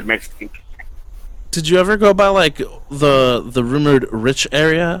you of ever good Mexican. Did you ever go by like the rumored rich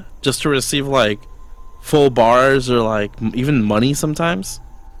area just to receive like full bars or like even money sometimes?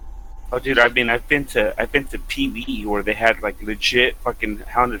 Oh, dude, I mean, I've been to PB where they had like legit fucking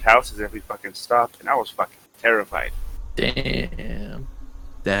haunted houses every fucking stop, and I was fucking terrified. Damn.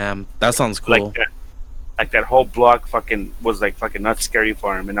 Damn, that sounds cool. Like that whole block fucking was like fucking not scary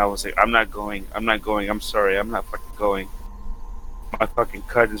farm, and I was like, I'm not going. I'm sorry, I'm not fucking going. My fucking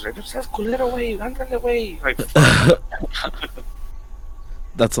cousin's like, just culero way, ándale way. Like,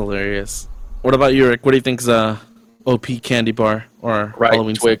 That's hilarious. What about you, Rick? What do you think's OP candy bar or Right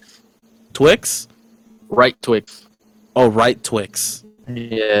Halloween Twix. Twix? Right Twix. Oh, right Twix.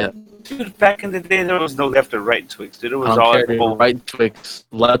 Yeah. dude, back in the day, there was no left or right Twix, dude. It I was don't all care, like dude. full. Right Twix.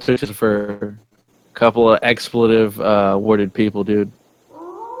 Left Twix is for a couple of expletive worded people, dude.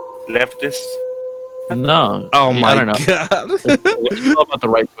 Leftists. No. Oh I my don't know. god. What you know about the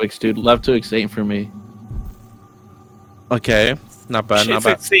right Twix, dude? Left Twix ain't for me. Okay, not bad, Shit, not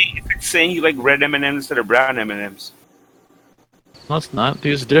it's bad. like saying you like red M&Ms instead of brown M&Ms. No, it's not.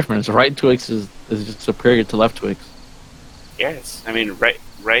 Dude, it's a difference. Right Twix is just superior to left Twix. Yes, I mean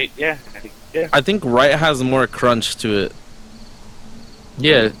right, yeah, I think, yeah. I think right has more crunch to it.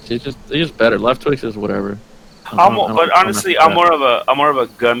 Yeah, it's just better. Left Twix is whatever. But honestly, I'm more of a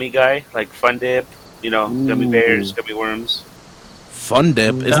gummy guy, like Fun Dip, gummy bears, gummy worms. Fun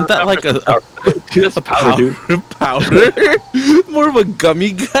Dip, isn't that like a Dude, that's a powder, dude. powder? More of a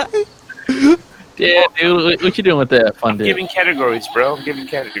gummy guy? Yeah, dude. What you doing with that Fun Dip? Giving categories, bro. I'm giving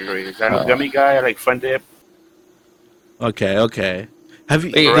categories. I'm a gummy guy. I like Fun Dip. Okay. Have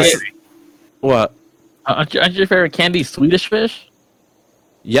you Hey, Variety. what? Aren't your favorite candy Swedish Fish?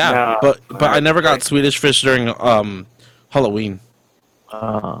 Yeah, No, but I never got Swedish Fish during Halloween.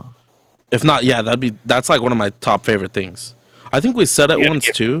 If not, yeah, that's like one of my top favorite things. I think we said it You gotta once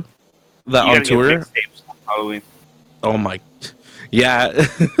get- too. That You on gotta get tour. mixtapes on Halloween. Oh my, yeah.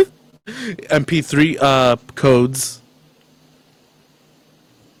 MP3 codes.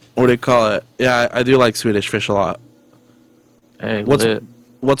 What do you call it? Yeah, I do like Swedish Fish a lot. Hey, What's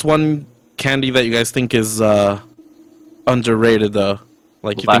what's one candy that you guys think is underrated though?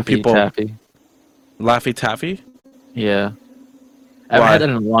 Like you think Laffy people Taffy? Laffy Taffy? Yeah. I haven't Why? had that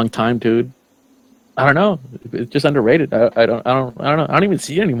in a long time, dude. I don't know. It's just underrated. I don't know. I don't even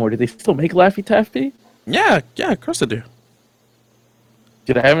see it anymore. Do they still make Laffy Taffy? Yeah, of course I do.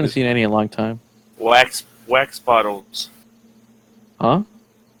 Dude, I haven't seen any in a long time. Wax bottles. Huh?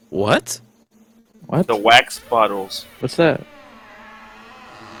 What? What? The wax bottles. What's that?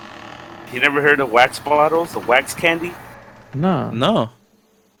 You never heard of wax bottles? The wax candy? No. No.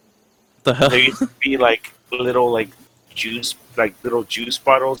 The hell? There used to be like little juice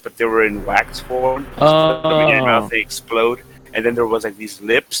bottles, but they were in wax form. So in your mouth Oh. they explode, and then there was like these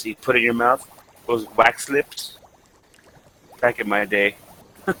lips you put in your mouth. Those wax lips. Back in my day.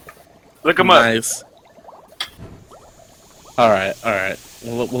 Look them up. Nice. All right.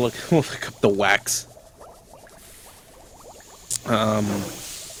 We'll look up the wax. I'm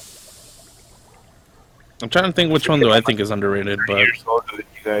trying to think which one do I think is underrated, 3 but years older than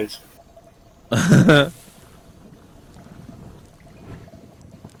you guys.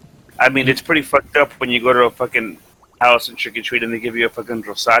 I mean, it's pretty fucked up when you go to a fucking house and trick or treat and they give you a fucking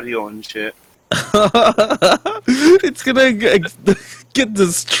rosario and shit. it's gonna get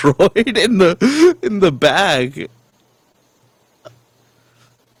destroyed in the bag.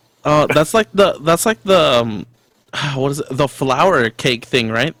 Oh, that's like the what is it? The flour cake thing,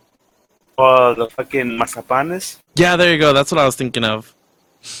 right? The fucking mazapanes. Yeah, there you go. That's what I was thinking of.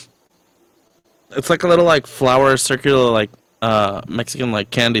 It's like a little like flour circular like Mexican like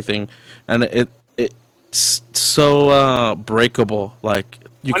candy thing, and it's so breakable. Like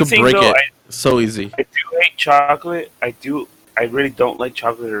you One could thing, break though, it so easy. I do hate chocolate. I really don't like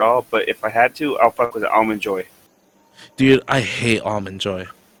chocolate at all. But if I had to, I'll fuck with the almond joy. Dude, I hate almond joy.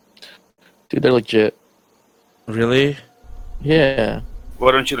 Dude, they're legit. Really? Yeah.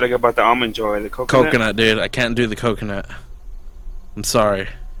 What don't you like about the almond joy? The coconut. Coconut, dude. I can't do the coconut. I'm sorry.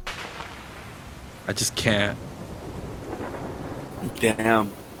 I just can't.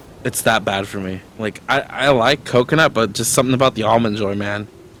 Damn. It's that bad for me. Like I like coconut, but just something about the almond joy, man,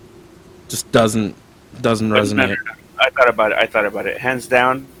 just doesn't resonate. I thought about it. Hands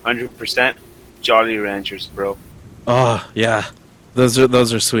down, 100%. Jolly Ranchers, bro. Oh yeah, those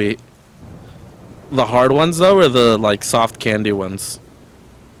are sweet. The hard ones though, or the like soft candy ones?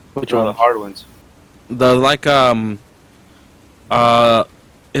 Which One one? of the hard ones. The like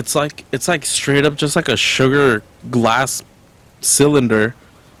it's like straight up just like a sugar glass cylinder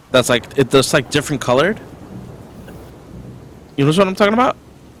that's like it's like different colored. You know what I'm talking about?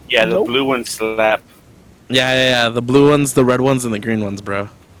 Yeah, the Nope. blue ones slap. Yeah. The blue ones, the red ones, and the green ones, bro.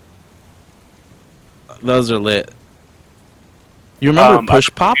 Those are lit. You remember Push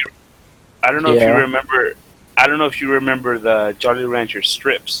Pop? I don't know if you Yeah. remember. I don't know if you remember the Jolly Rancher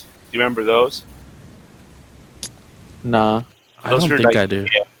strips. Do you remember those? Nah. I don't are think I do.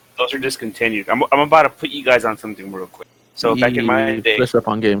 Yeah, those are discontinued. I'm about to put you guys on something real quick. So back in my day, Push up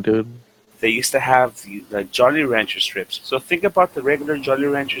on game, dude. they used to have the Jolly Rancher strips. So think about the regular Jolly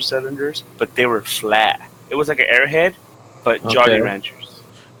Rancher cylinders, but they were flat. It was like an Airhead, but Jolly Okay. Ranchers.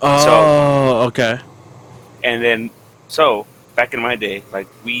 Oh, okay. And then, so back in my day, like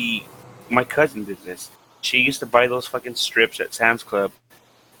my cousin did this. She used to buy those fucking strips at Sam's Club,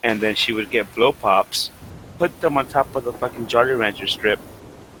 and then she would get blow pops, put them on top of the fucking Jolly Rancher strip,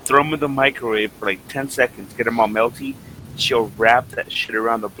 throw them in the microwave for like 10 seconds, get them all melty. She'll wrap that shit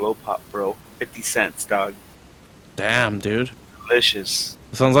around the blow pop, bro. 50 cents, dog. Damn, dude. Delicious.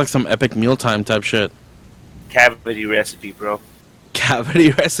 Sounds like some epic mealtime type shit. Cavity recipe, bro.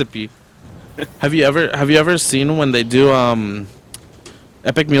 Cavity recipe. Have you ever seen when they do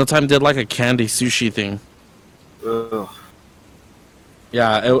Epic Mealtime did like a candy sushi thing? Ugh.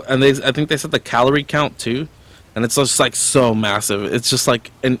 Yeah, and I think they said the calorie count too, and it's just like so massive. It's just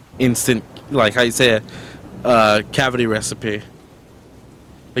like an instant, like how you say it, cavity recipe.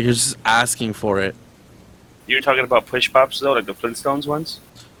 Like you're just asking for it. You're talking about push pops though, like the Flintstones ones?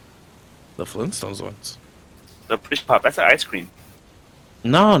 The Flintstones ones. The push pop, that's an ice cream.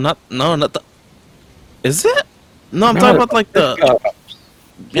 No, not the. Is it? No, I'm No, talking about like the.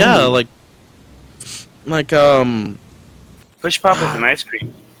 Yeah, like Push pop is an ice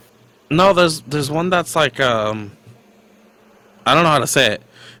cream. no, there's one that's like I don't know how to say it.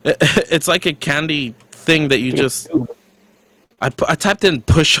 It's like a candy thing that you just. I typed in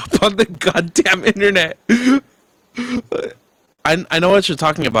push up on the goddamn internet. I know what you're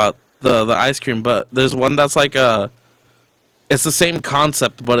talking about, the ice cream, but there's one that's like It's the same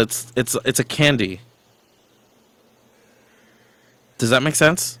concept, but it's a candy. Does that make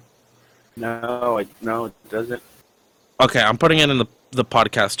sense? No, it doesn't. Okay, I'm putting it in the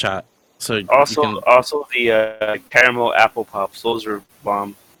podcast chat. So you Also, can, the caramel apple pops. Those are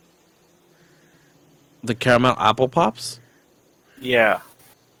bomb. the caramel apple pops. Yeah.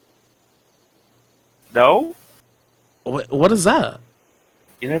 No, What is that?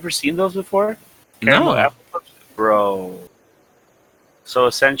 you never seen those before? No. Caramel apple pops, bro. So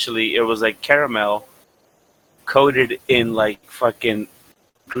essentially, it was like caramel coated in like fucking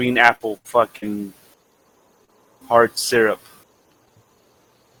green apple fucking hard syrup.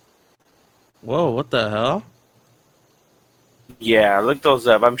 Whoa, what the hell? Yeah, look those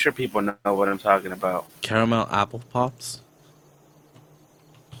up. I'm sure people know what I'm talking about. Caramel apple pops.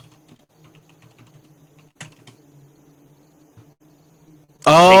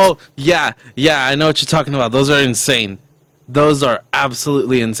 Oh, yeah, I know what you're talking about. Those are insane. Those are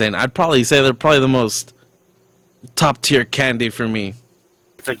absolutely insane. I'd probably say they're probably the most top tier candy for me.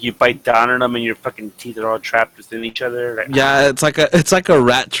 It's like you bite down on them and your fucking teeth are all trapped within each other. Like, Yeah, it's like a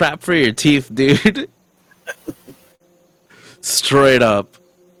rat trap for your teeth, dude. Straight up.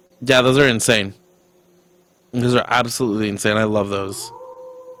 Yeah, those are insane. Those are absolutely insane. I love those.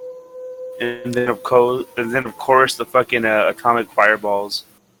 and then of course the fucking atomic fireballs.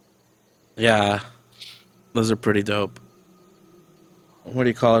 Yeah, those are pretty dope. What do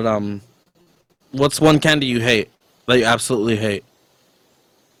you call it? What's one candy you hate? That you absolutely hate?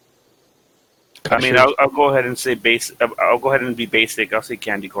 I mean, I'll go ahead and say base. I'll go ahead and be basic. I'll say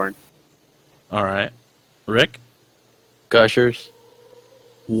candy corn. All right, Rick. Gushers.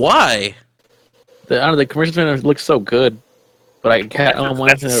 Why? I don't know, the commercials made it look so good, but I can't. I don't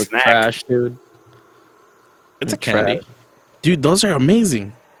want That's a to snack. trash, dude. It's a They're candy, trash. dude. Those are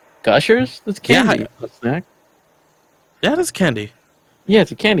amazing. Gushers? That's candy. Yeah. A snack? Yeah, that's candy. Yeah,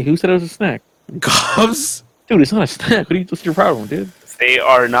 it's a candy. Who said it was a snack? Gobs. Dude, it's not a snack. What's your problem, dude? They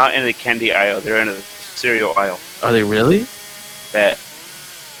are not in the candy aisle. They're in the cereal aisle. Are they really? That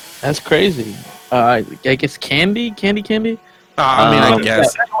That's crazy. I guess candy? I mean, I Um,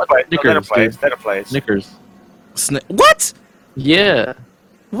 guess. Snickers, dude. That applies. Snickers. What? Yeah.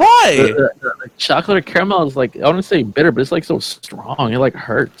 Why? The chocolate or caramel is like, I want to say bitter, but it's like so strong. It like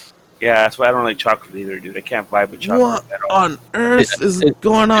hurts. Yeah, that's why I don't like chocolate either, dude. I can't vibe with chocolate What at all. on earth is It-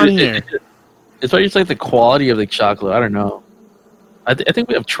 going on here? It's probably just like the quality of the chocolate. I don't know. I think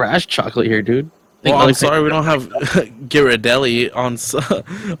we have trash chocolate here, dude. I think Well, I'm other sorry we don't have Ghirardelli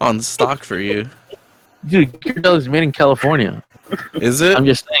on stock for you. Dude, Ghirardelli is made in California. Is it? I'm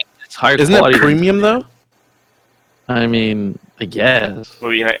just saying, it's higher Isn't it quality. premium though? I mean, I guess. What,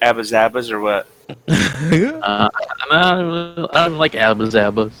 you like Abba Zabbas or what? I don't like Abba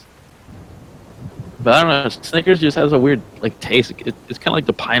Zabbas. But I don't know. Snickers just has a weird like taste. It's kind of like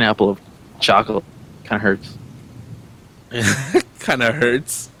the pineapple of chocolate. Kind of hurts. Kind of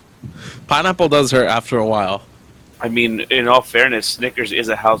hurts. Pineapple does hurt after a while. I mean, in all fairness, Snickers is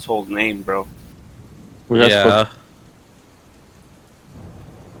a household name, bro. We're not Yeah.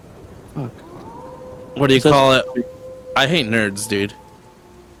 Fuck. What do you So- call it? I hate nerds, dude.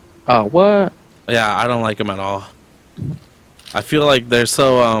 Oh, what? Yeah, I don't like them at all. I feel like they're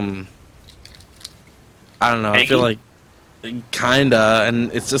so I don't know. I feel like kinda,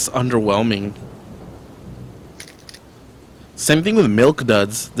 and it's just underwhelming. Same thing with Milk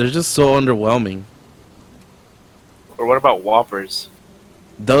Duds. They're just so underwhelming. Or what about Whoppers?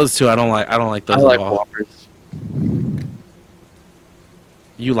 Those two, I don't like. I don't like those I at like all. Whoppers.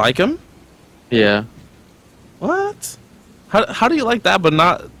 You like them? Yeah. What? How do you like that, but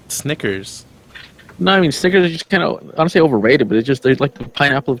not Snickers? No, I mean Snickers are just kind of, I don't say overrated, but it's just they're like the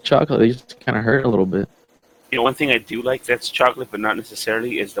pineapple of chocolate. They just kind of hurt a little bit. You know, one thing I do like that's chocolate, but not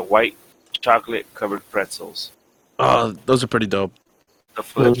necessarily, is the white chocolate covered pretzels. Oh, those are pretty dope. The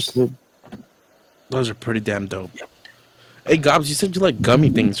flips. Those are pretty damn dope. Hey, Gobs, you said you like gummy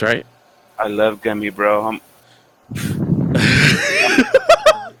things, right? I love gummy, bro.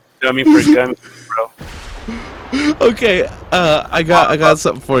 Gummy for gummy, bro. Okay, I got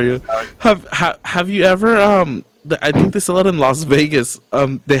something for you. Have you ever I think they sell it in Las Vegas.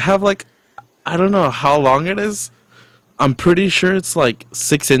 They have like, I don't know how long it is. I'm pretty sure it's like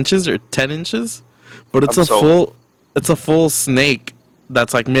 6 inches or 10 inches, but it's a full snake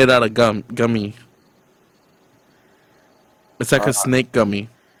that's like made out of gummy. It's like a snake gummy.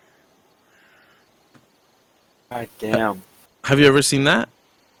 God damn. Have you ever seen that?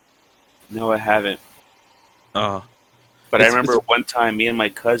 No, I haven't. Oh, But I It's- remember one time, me and my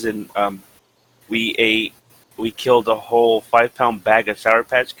cousin, we killed a whole 5-pound bag of Sour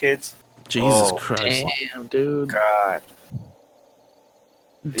Patch Kids. Jesus Oh, Christ! Damn, dude. God.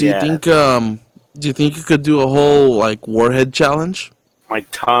 Do you Yeah. think you could do a whole like warhead challenge? My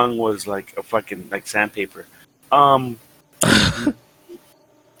tongue was like a fucking like sandpaper. Um,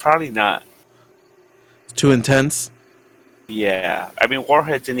 Probably not. Too intense? Yeah, I mean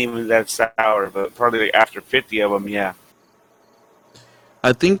Warheads ain't even that sour, but probably like after 50 of them, yeah.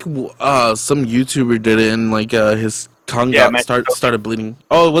 I think some YouTuber did it and like his tongue Yeah, got man. started bleeding.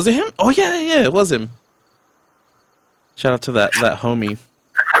 Oh, was it him? Oh yeah, it was him. Shout out to that homie.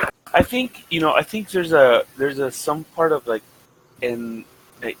 I think I think there's a some part of like in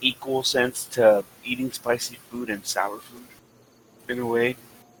an equal sense to eating spicy food and sour food in a way.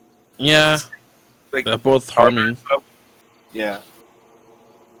 Yeah, Like they're both harming. yeah,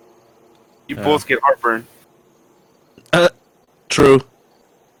 you Yeah. both get heartburn. True.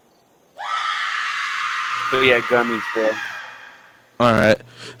 But yeah, gummies, bro. All right.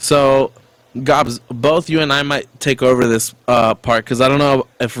 So, Gobs, both you and I might take over this part because I don't know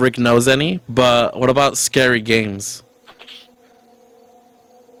if Rick knows any. But what about scary games?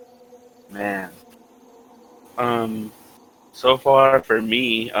 Man. So far for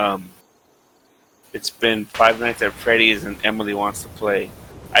me, it's been Five Nights at Freddy's and Emily Wants to Play.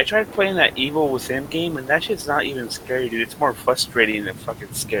 I tried playing that Evil Within game, and that shit's not even scary, dude. It's more frustrating than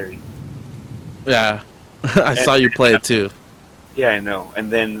fucking scary. Yeah, I saw you play it too. Yeah, I know. And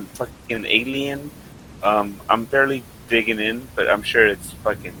then fucking Alien, I'm barely digging in, but I'm sure it's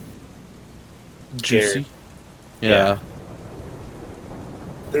fucking Juicy. Yeah. Yeah.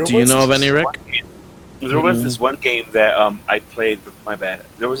 There Do you was know of this any, Rick? one game- There was this one game that I played. My bad.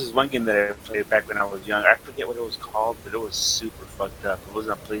 There was this one game that I played back when I was young. I forget what it was called, but it was super fucked up. It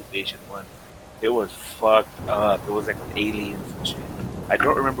wasn't a PlayStation 1. It was fucked up. It was like aliens and shit. I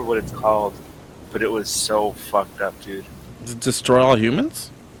don't remember what it's called, but it was so fucked up, dude. Does it destroy all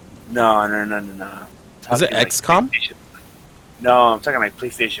humans? No. Is it Talking like XCOM? PlayStation- No, I'm talking like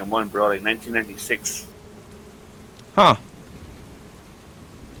PlayStation 1, bro, like 1996. Huh.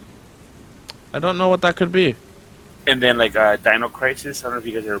 I don't know what that could be. And then like Dino Crisis. I don't know if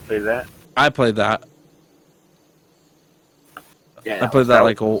you guys ever played that. I played that. Yeah, I played that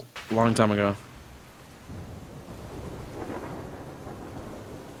like a long time ago.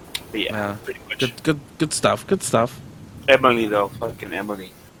 yeah, Yeah. pretty much. Good stuff. Good stuff. Emily though, fucking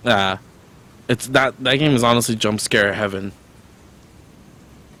Emily. Yeah. It's that game is honestly jump scare heaven.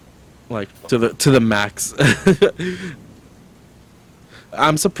 Like to the max.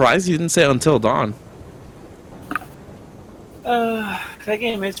 I'm surprised you didn't say Until Dawn. That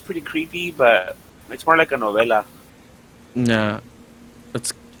game is pretty creepy, but it's more like a novela. Yeah.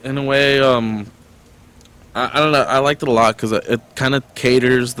 It's in a way I don't know. I liked it a lot because it kind of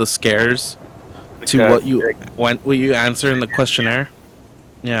caters the scares to Because, what you answer in the questionnaire.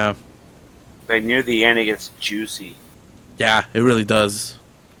 Yeah. like near the end, it gets juicy. Yeah, it really does.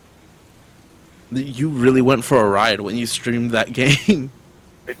 You really went for a ride when you streamed that game.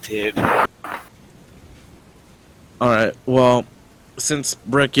 It did. Alright, well, since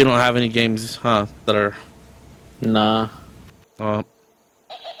Brick, you don't have any games, huh, that are... Nah.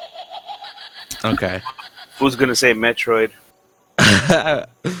 Okay. Who's gonna say Metroid?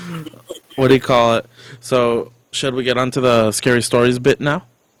 What do you call it? So, should we get onto the scary stories bit now?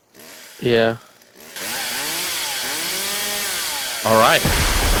 Yeah. Alright.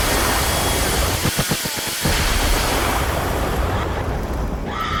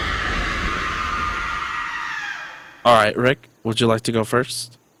 Alright, Rick, would you like to go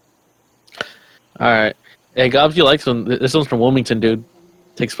first? All right. Hey, Gobs, you like some? This one's from Wilmington, dude.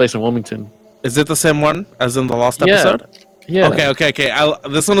 Takes place in Wilmington. Is it the same one as in the last Yeah. episode? Yeah. Okay.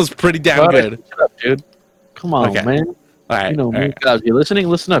 This one was pretty damn Alright, good. Shut up, dude. Come on, Okay. man. Alright, You know me. alright. Gobs, you listening?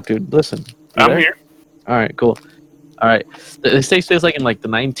 Listen up, dude. Listen. You I'm there? here. All right, cool. All right, this takes place like in like the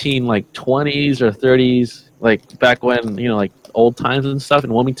 20s or 30s, like back when like old times and stuff.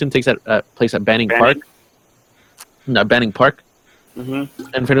 And Wilmington takes that place at Banning Park. No, Banning Park. Mm-hmm.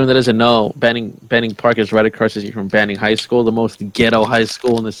 And for anyone that doesn't know, Banning Park is right across the street from Banning High School, the most ghetto high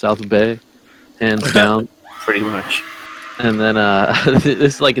school in the South Bay, hands down. Pretty much. And then this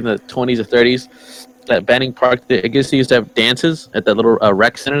is like in the 20s or 30s. At Banning Park, I guess they used to have dances at that little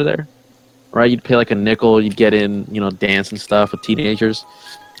rec center there. Right, you'd pay like a nickel, you'd get in, dance and stuff with teenagers.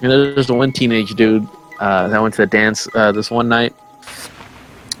 And there's one teenage dude that went to the dance this one night.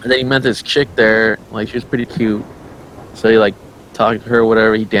 And then he met this chick there, like she was pretty cute. So he like talked to her,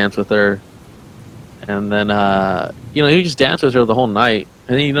 whatever. He danced with her, and then he just danced with her the whole night.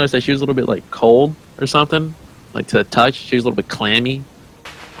 And then he noticed that she was a little bit like cold or something, like to the touch. She was a little bit clammy.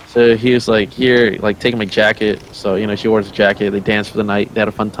 So he was like, "Here, like take my jacket." So she wears a jacket. They danced for the night. They had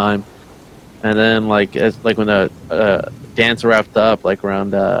a fun time. And then like as like when the dance wrapped up, like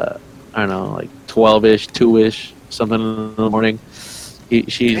around I don't know, like 12ish, 2ish, something in the morning.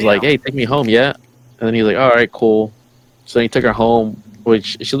 She's like, Damn. "Hey, take me home, yeah." And then he's like, "All right, cool." So he took her home,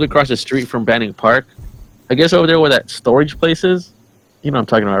 which she lived across the street from Banning Park. I guess over there where that storage place is. You know what I'm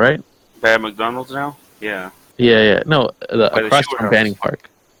talking about, right? By McDonald's now? Yeah. Yeah, yeah. No, By the across shoe from warehouse. Banning Park.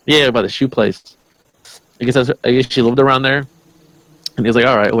 Yeah, by the shoe place. I guess she lived around there. And he's like,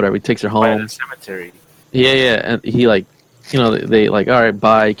 "All right, whatever." He takes her By home. the cemetery. Yeah, yeah. And he like, they like, "All right,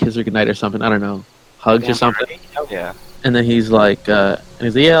 bye, kiss her goodnight" or something. I don't know, hugs or Damn, something. already? Hell yeah. And then he's like,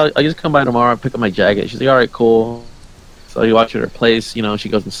 "Yeah, I'll just come by tomorrow, pick up my jacket." She's like, "All right, cool." So he walks her to her place. She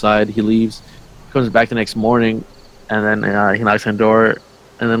goes inside. He leaves, comes back the next morning, and then he knocks on the door,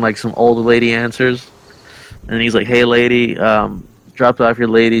 and then like some old lady answers, and he's like, "Hey, lady, dropped off your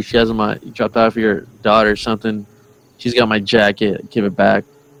lady. She has dropped off your daughter or something. She's got my jacket. Give it back."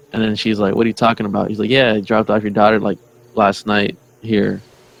 And then she's like, "What are you talking about?" He's like, "Yeah, I dropped off your daughter like last night here."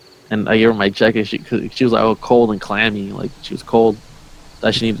 And I gave her my jacket. Cause she was like, "Oh, cold and clammy." Like she was cold.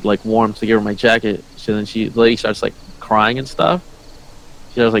 That she needed like warmth to give her my jacket. So then the lady starts like crying and stuff.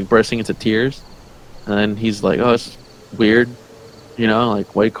 She starts like bursting into tears. And then he's like, "Oh, it's weird,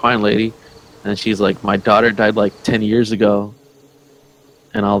 like why are you crying, lady?" And she's like, "My daughter died like 10 years ago,"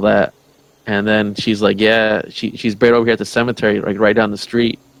 and all that. And then she's like, "Yeah, she's buried over here at the cemetery, like right down the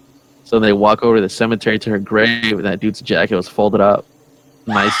street." So they walk over to the cemetery to her grave, and that dude's jacket was folded up,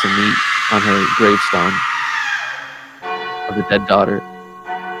 nice and neat, on her gravestone of the dead daughter.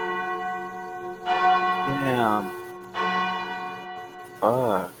 Damn.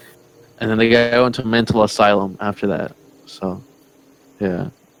 Fuck. And then the guy went to a mental asylum after that. So, yeah.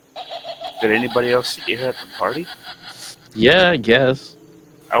 Did anybody else see her at the party? Yeah, I guess.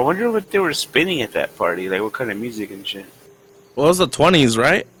 I wonder what they were spinning at that party. Like, what kind of music and shit. What was the 20s,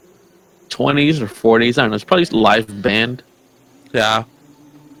 right? 20s or 40s. I don't know. It's probably a live band. Yeah.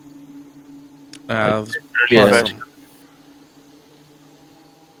 Early Yeah. fashion.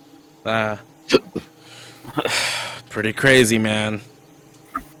 Uh, pretty crazy, man.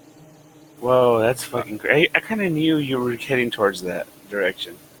 Whoa, that's fucking great. I kind of knew you were heading towards that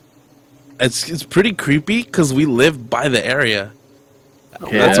direction. It's pretty creepy because we live by the area. Yeah.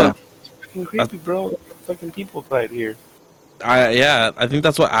 That's what It's fucking creepy, bro. Fucking people died here. I think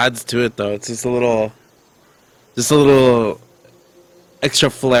that's what adds to it though. It's just a little extra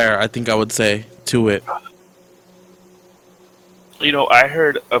flair, I think I would say, to it. I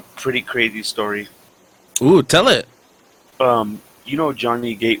heard a pretty crazy story. Ooh, tell it.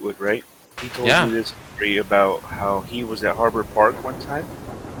 Johnny Gatewood, right? He told Yeah. me this story about how he was at Harbor Park one time.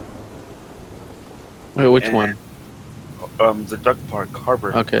 Wait, which And- one? The Duck Park,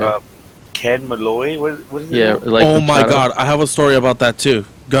 Harbor. Okay. Ken Malloy, what is his Yeah, name? like. Oh my Machado? god, I have a story about that too.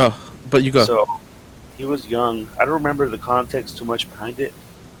 Go. But you go. So, he was young. I don't remember the context too much behind it,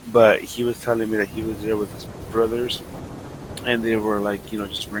 but he was telling me that he was there with his brothers, and they were like,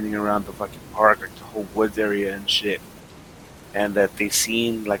 just running around the fucking park, like the whole woods area and shit, and that they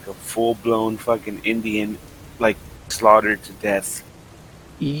seen like a full-blown fucking Indian, like slaughtered to death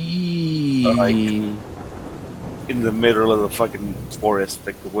Eee. in the middle of the fucking forest,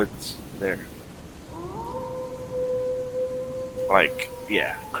 like the woods there. Like,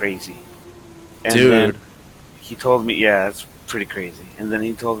 yeah, crazy. And then Dude. he told me, yeah, it's pretty crazy. And then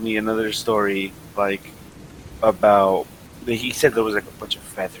he told me another story, like, about, he said there was like a bunch of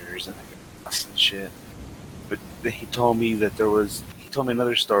feathers and like a dust and shit. But he told me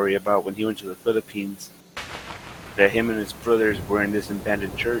another story about when he went to the Philippines, that him and his brothers were in this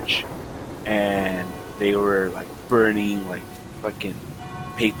abandoned church, and they were like burning like fucking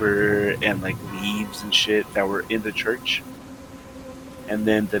paper and like leaves and shit that were in the church. And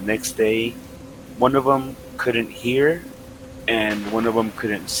then the next day, one of them couldn't hear, and one of them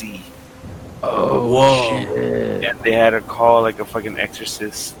couldn't see, Oh, Whoa. shit. and they had to call like a fucking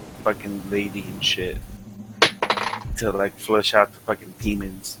exorcist, fucking lady and shit, to like flush out the fucking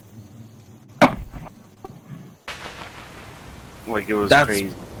demons. Like it was That's-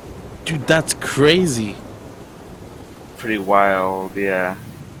 crazy, Dude, that's crazy. pretty wild, yeah.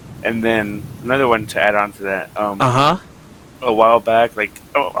 And then another one to add on to that. Uh-huh. A while back, like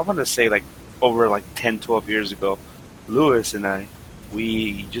I want to say like over like 10, 12 years ago, Lewis and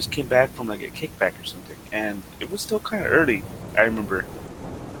we just came back from like a kickback or something, and it was still kind of early, I remember.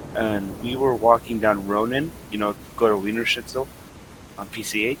 And we were walking down Ronin, go to Wiener Schnitzel on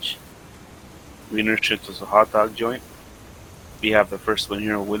PCH. Wiener Schnitzel's a hot dog joint. We have the first one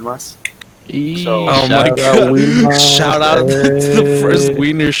here in Winmas. Eee, So- Oh my shout out god. Wilma. Shout out to the Hey. first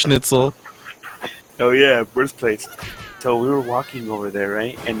Wiener Schnitzel. Oh yeah, birthplace. So we were walking over there,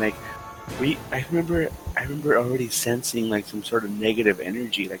 right? And like I remember already sensing like some sort of negative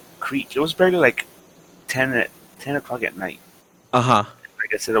energy, like creep. It was barely like 10 o'clock at night. Uh huh.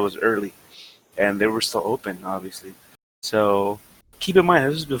 Like I said, it was early, and they were still open, obviously. So keep in mind,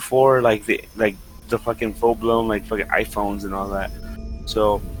 this was before the fucking full blown like fucking iPhones and all that.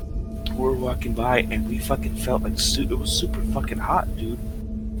 So we're walking by, and we fucking felt like it was super fucking hot, dude.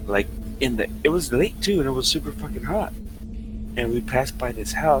 Like it was late too, and it was super fucking hot. And we passed by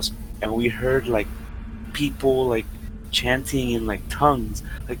this house, and we heard like people like chanting in like tongues,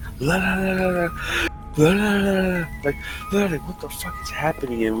 like la la la la la, la la la la, like what the fuck is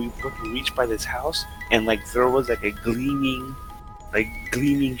happening? And we fucking reached by this house, and like there was like a gleaming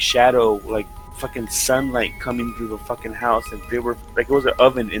shadow, like fucking sunlight coming through the fucking house, and they were like it was an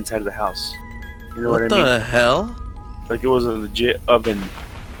oven inside of the house. You know what I What mean? the hell? Like it was a legit oven,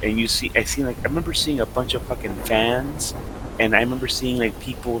 and I remember seeing a bunch of fucking fans, and I remember seeing like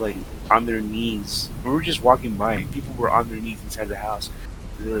people like on their knees. We were just walking by, and people were on their knees inside the house.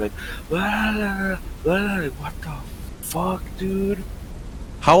 And they were like, "La, la, la, la," like, what the fuck, dude?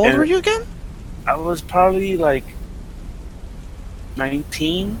 How old And- were you again? I was probably like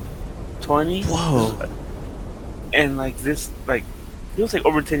 19, 20. Whoa. And like this, like it was like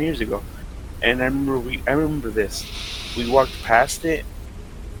over 10 years ago. And I remember this. We walked past it,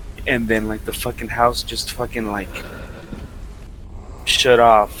 and then like the fucking house just fucking like shut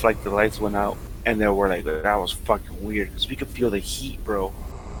off, like the lights went out, and then we're like, that was fucking weird, because we could feel the heat, bro.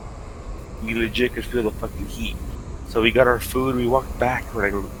 We legit could feel the fucking heat. So we got our food, we walked back, we're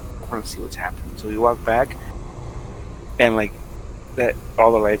like, I want to see what's happening. So we walked back, and like that,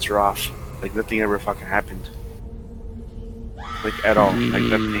 all the lights are off, like nothing ever fucking happened, like at all, like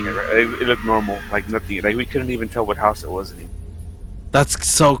nothing ever. It looked normal, like nothing, like we couldn't even tell what house it was anymore. That's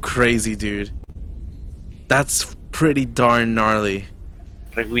so crazy, dude. That's pretty darn gnarly.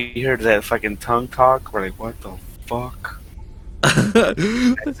 Like we heard that fucking tongue talk, we're like, what the fuck? Heard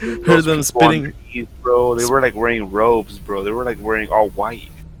Those them people spitting. underneath, bro. They were like wearing robes, bro. They were like wearing all white.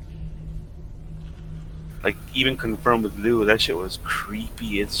 Like even confirmed with Lou, that shit was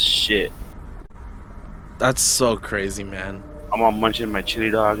creepy as shit. That's so crazy, man. I'm all munching my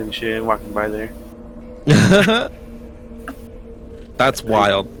chili dog and shit, walking by there. That's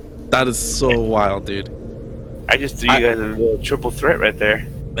wild. That is so wild, dude. I just threw you guys a little triple threat right there.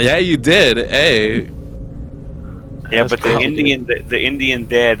 Yeah, you did. Hey, Yeah, That's but cool. the Indian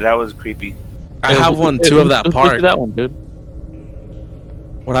dad, that was creepy. I have one too of that Who told park. you that one, dude?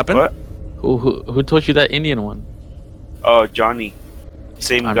 What happened? What? Who told you that Indian one? Oh, Johnny,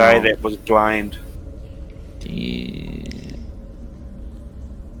 same I guy know. that was blind.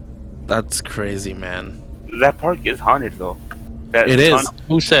 That's crazy, man. That park is haunted though. That It is.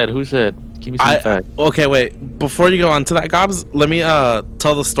 Who said? Give me some facts. Okay, wait. Before you go on to that, Gobs, let me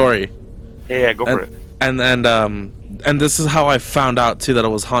tell the story. Yeah, go for it. And this is how I found out too that it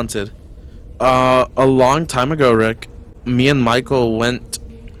was haunted. A long time ago, Rick, me and Michael went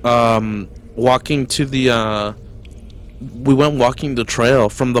walking to the we went walking the trail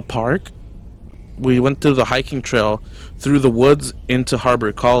from the park. We went through the hiking trail through the woods into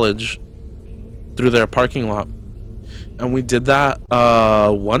Harbor College through their parking lot. And we did that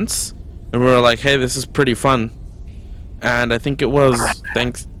once, and we were like, hey, this is pretty fun. And I think it was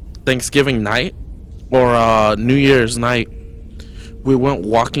Thanksgiving night or New Year's night. We went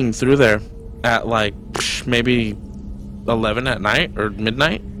walking through there at like maybe 11 at night or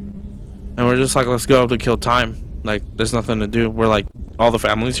midnight, and we're just like, let's go to kill time. Like, there's nothing to do. We're like, all the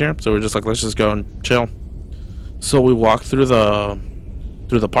family's here, so we're just like, let's just go and chill. So we walked through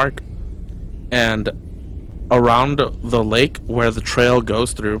the park, and around the lake where the trail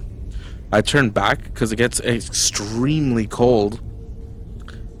goes through, I turned back because it gets extremely cold,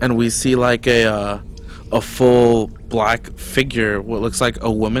 and we see like a full black figure, what looks like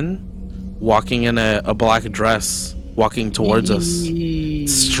a woman, walking in a black dress, walking towards us,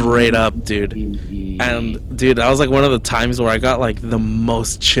 straight up, dude. And dude, that was like one of the times where I got like the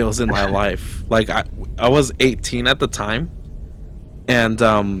most chills in my life. Like I was 18 at the time, and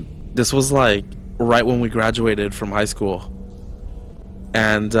this was like right when we graduated from high school.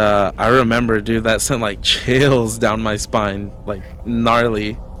 And I remember, dude, that sent like chills down my spine, like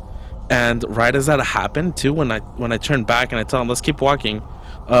gnarly. And right as that happened too, when I turned back and I told him, let's keep walking,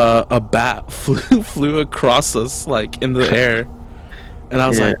 a bat flew across us like in the air. And I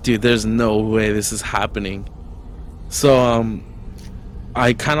was like, dude, there's no way this is happening. So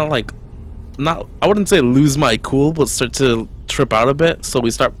I kind of like, I wouldn't say lose my cool, but start to trip out a bit. So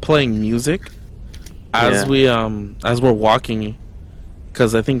we start playing music as we're walking,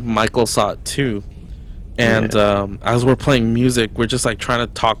 because I think Michael saw it too. And as we're playing music, we're just like trying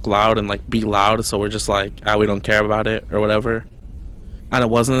to talk loud and like be loud, so we're just like, we don't care about it or whatever. And it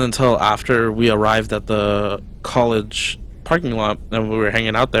wasn't until after we arrived at the college parking lot and we were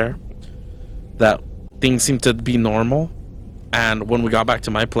hanging out there that things seemed to be normal. And when we got back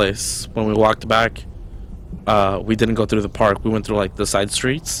to my place, when we walked back, we didn't go through the park. We went through like the side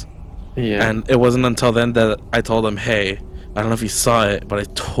streets. Yeah. And it wasn't until then that I told him, hey, I don't know if he saw it, but I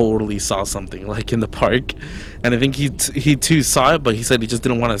totally saw something like in the park. And I think he too saw it, but he said he just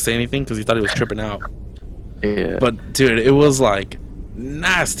didn't want to say anything because he thought he was tripping out. Yeah. But dude, it was like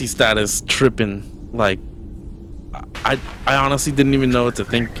nasty status tripping. Like I honestly didn't even know what to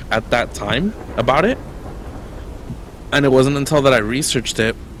think at that time about it. And it wasn't until that I researched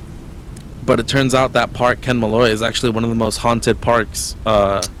it. But it turns out that park, Ken Malloy, is actually one of the most haunted parks.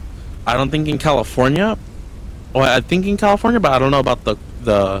 I don't think in California. Well, I think in California, but I don't know about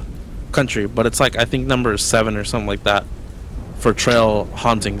the country. But it's like I think number 7 or something like that for trail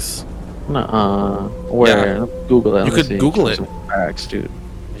hauntings. Nuh-uh. Where? Yeah. Google that. You Let me could see. Google it. Some facts, dude.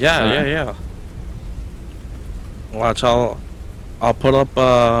 Yeah. Watch, I'll put up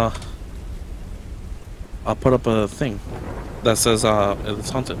a thing that says it's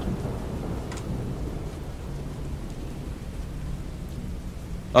haunted.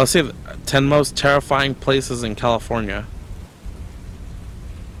 I'll see 10 most terrifying places in California.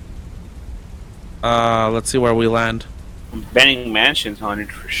 Let's see where we land. Benning Mansion's haunted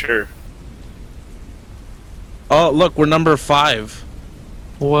for sure. Oh, look, we're number 5.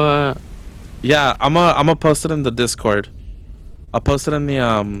 What? Yeah, I'm gonna post it in the Discord. I'll post it in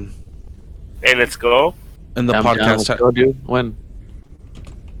the Hey, let's go. in the I'm down. podcast Let's chat. go, dude. When?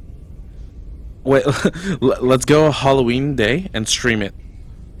 Wait, let's go Halloween day and stream it.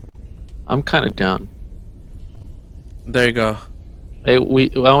 I'm kind of down. There you go. Hey, I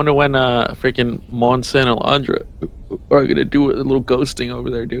wonder when freaking Monse and Alondra are gonna do a little ghosting over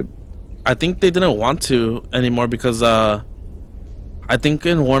there, dude. I think they didn't want to anymore because I think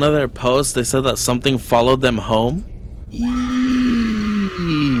in one of their posts they said that something followed them home.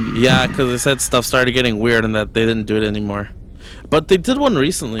 Yeah, because they said stuff started getting weird and that they didn't do it anymore. But they did one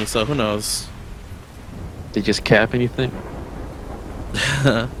recently, so who knows? They just cap anything?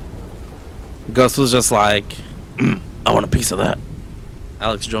 Ghost was just like, I want a piece of that.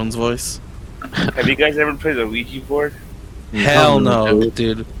 Alex Jones voice. Have you guys ever played the Ouija board? Hell No, no, dude.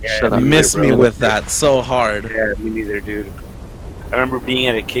 dude. Shut up. Miss me bro. with that so hard. Yeah, me neither, dude. I remember being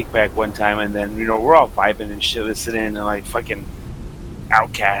at a kickback one time, and then we're all vibing and shit, listening and like fucking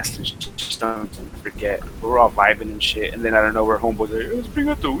Outcast and something. Forget. We're all vibing and shit, and then I don't know where homeboys like, let's bring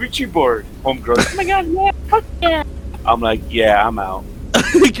out the Ouija board. Homegirl, oh my god, yeah, fuck yeah. I'm like, yeah, I'm out.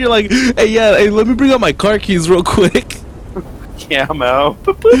 You're like, hey, let me bring out my car keys real quick. Yeah, I'm out.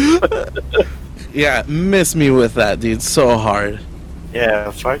 Yeah, miss me with that, dude, so hard. Yeah,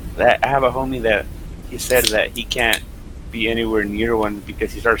 fuck that. I have a homie that he said that he can't be anywhere near one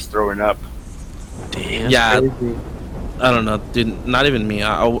because he starts throwing up. Damn. Yeah. Crazy. I don't know, dude. Not even me.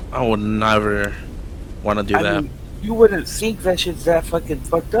 I would never want to do I that. mean, you wouldn't think that shit's that fucking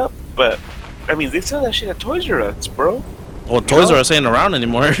fucked up, but I mean, they sell that shit at Toys R Us, bro. Well, Toys R Us ain't around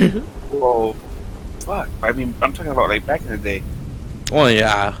anymore. Well, fuck. I mean, I'm talking about like back in the day. Well,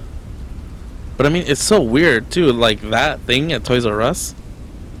 yeah. But I mean, it's so weird too. Like that thing at Toys R Us.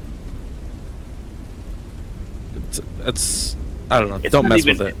 It's I don't know. It's Don't not mess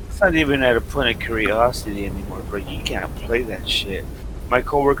even, with it. It's not even at a point of curiosity anymore, bro. You can't play that shit. My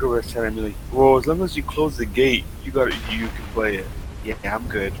coworker was telling me like, well, as long as you close the gate, you can play it. Yeah, I'm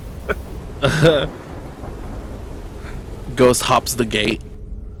good. Ghost hops the gate.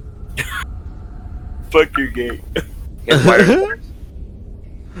 Fuck your gate. Get wired.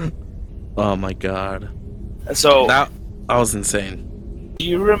 Oh my god. So, That was insane. do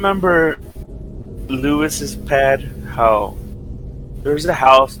you remember Lewis's pad? How there's a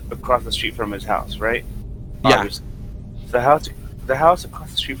house across the street from his house, right? Yeah. Obviously. The house across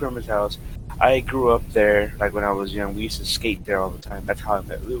the street from his house. I grew up there. Like when I was young, we used to skate there all the time. That's how I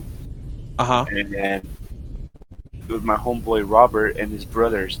met Lou. Uh-huh. And then it was my homeboy Robert and his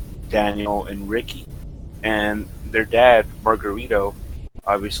brothers Daniel and Ricky, and their dad Margarito.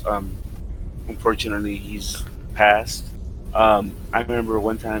 Obviously, unfortunately, he's passed. I remember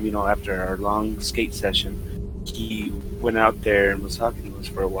one time, after our long skate session, he went out there and was talking to us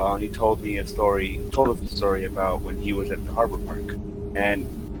for a while, and he told us a story about when he was at the Harbor Park, and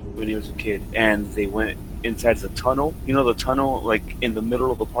when he was a kid, and they went inside the tunnel. You know the tunnel, like in the middle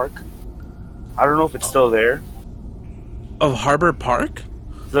of the park. I don't know if it's still there. Of Harbor Park?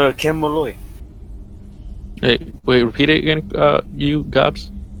 The Ken Malloy. Hey, wait, repeat it again, you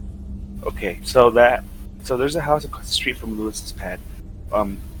Gobs. Okay, so that So there's a house across the street from Lewis's pad,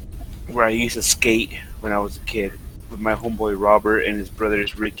 um, where I used to skate when I was a kid with my homeboy Robert and his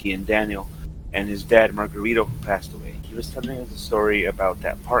brothers Ricky and Daniel, and his dad Margarito, who passed away. He was telling us a story about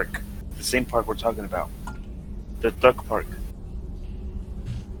that park, the same park we're talking about, the Duck Park,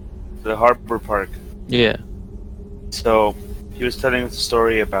 the Harbor Park. Yeah. So he was telling us a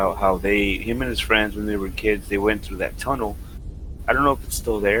story about how him and his friends, when they were kids, they went through that tunnel. I don't know if it's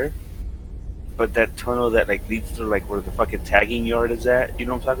still there, but that tunnel that like leads to like where the fucking tagging yard is at. You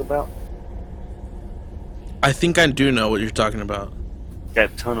know what I'm talking about? I think I do know what you're talking about.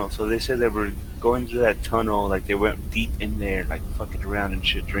 That tunnel. So they said they were going through that tunnel, like they went deep in there, like fucking around and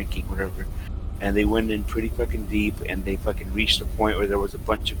shit, drinking, whatever. And they went in pretty fucking deep, and they fucking reached a point where there was a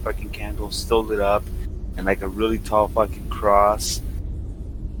bunch of fucking candles still lit up, and like a really tall fucking cross.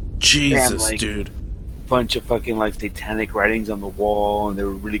 Jesus, like- dude. Bunch of fucking like satanic writings on the wall, and they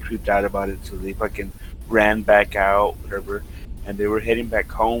were really creeped out about it, so they fucking ran back out, whatever. And they were heading back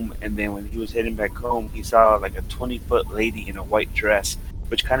home, and then when he was heading back home, he saw like a 20-foot lady in a white dress,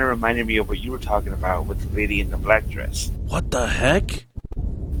 which kind of reminded me of what you were talking about with the lady in the black dress. What the heck?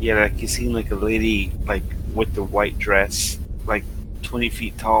 Yeah, like he seen like a lady like with the white dress, like 20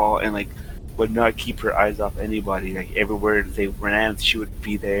 feet tall, and like would not keep her eyes off anybody. Like everywhere they ran, she would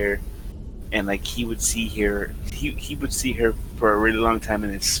be there, and like he would see her. He would see her for a really long time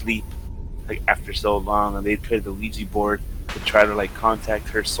in his sleep, like after so long, and they'd play the Ouija board to try to like contact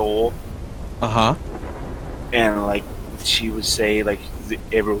her soul, Uh-huh. and like she would say like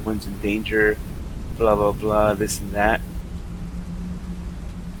everyone's in danger, blah blah blah, this and that.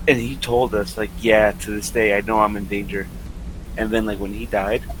 And he told us like, yeah, to this day I know I'm in danger. And then like when he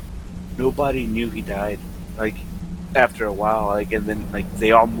died, nobody knew he died. Like after a while, like, and then like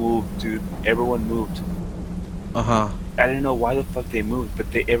they all moved, dude. Everyone moved. Uh-huh. I didn't know why the fuck they moved, but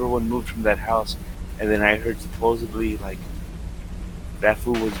everyone moved from that house. And then I heard supposedly like that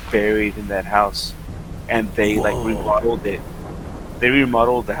fool was buried in that house, and they like Whoa. remodeled it. They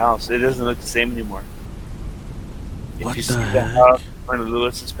remodeled the house. It doesn't look the same anymore. If What you the see the heck? house in front of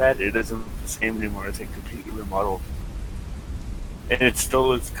Lewis's pad, it doesn't look the same anymore. It's like completely remodeled, and it still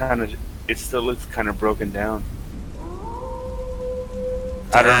looks kind of broken down.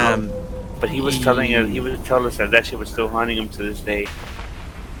 I don't know, but he was telling us that shit was still haunting him to this day.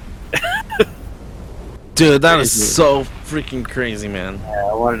 Dude, that is Crazy. so freaking crazy, man. Yeah,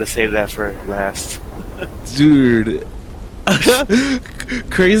 I wanted to save that for last. Dude.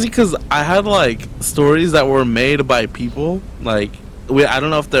 Crazy, because I had like stories that were made by people. Like, I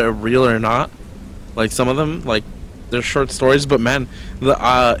don't know if they're real or not. Like, some of them, like, they're short stories, but man,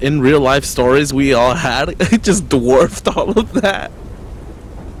 the in real life stories we all had, it just dwarfed all of that.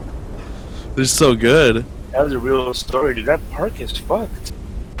 They're so good. That was a real story, dude. That park is fucked.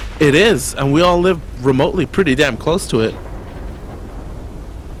 It is, and we all live remotely pretty damn close to it.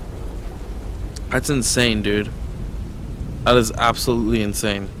 That's insane, dude. That is absolutely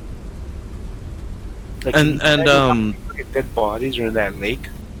insane. Like, And dead bodies are in that lake.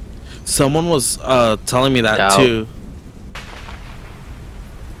 someone was telling me that Doubt. too.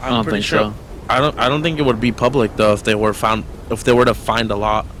 I don't think so. I don't think it would be public though if they were to find a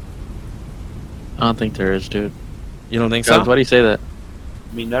lot. I don't think there is, dude. You don't think Guys, so? why do you say that?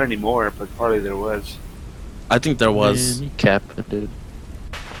 I mean, not anymore, but probably there was. I think there was. Man, you cap it, dude.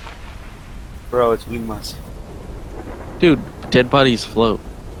 Bro, it's Wimas. Dude, dead bodies float.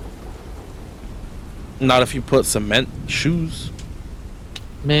 Not if you put cement shoes.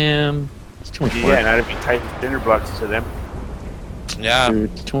 Man, it's too much Yeah, work. not if you type dinner blocks to them. Yeah.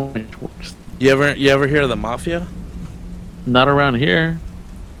 Dude, it's too much work. You ever hear of the mafia? Not around here.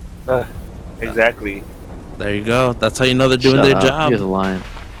 Exactly. There you go. That's how you know they're doing Shut their up. job. You guys are lying.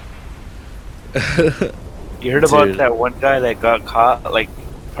 You heard about Dude. that one guy that got caught, like,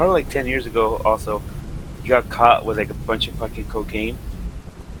 probably like 10 years ago also. He got caught with like a bunch of fucking cocaine.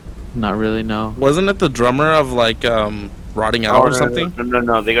 Not really, no. Wasn't it the drummer of like Rotting Out Oh, or no, something?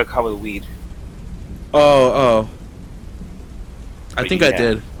 No, they got caught with weed. Oh. I But think I yeah.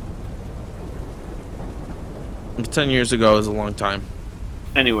 did. 10 years ago is a long time.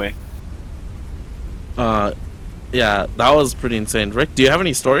 Anyway, Yeah, that was pretty insane. Rick, do you have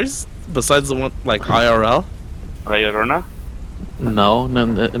any stories besides the one like IRL? La Llorona? No,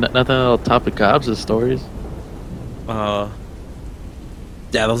 nothing on top of Cobbs' stories. Yeah,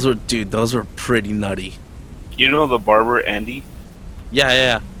 those were pretty nutty. You know the barber Andy?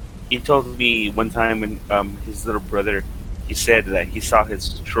 Yeah. He told me one time when his little brother, he said that he saw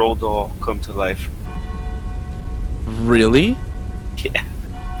his troll doll come to life. Really? Yeah.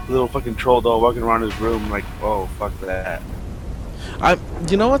 Little fucking troll doll walking around his room like, oh, fuck that.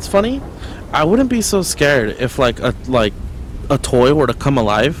 You know what's funny? I wouldn't be so scared if like a toy were to come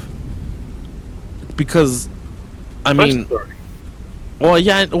alive. Because, I mean, Story. well,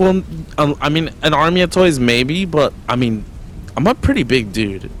 yeah, well, I mean, an army of toys maybe, but I mean, I'm a pretty big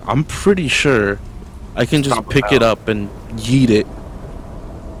dude. I'm pretty sure I can just Stomp 'em pick it out. up and yeet it.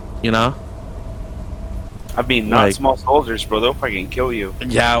 You know? I mean, not Like- small soldiers, bro. They'll fucking kill you.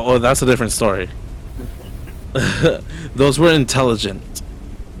 Yeah, well, that's a different story. Those were intelligent.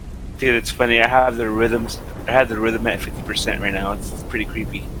 Dude, it's funny. I have the rhythms. I have the rhythm at 50% right now. It's pretty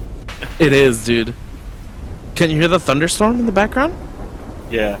creepy. It is, dude. Can you hear the thunderstorm in the background?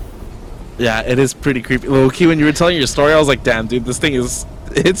 Yeah. Yeah, it is pretty creepy. Low key, when you were telling your story, I was like, damn, dude, this thing is.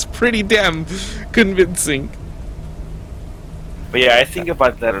 It's pretty damn convincing. But yeah, I think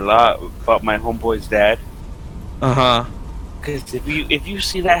about that a lot about my homeboy's dad. Uh huh. Because if you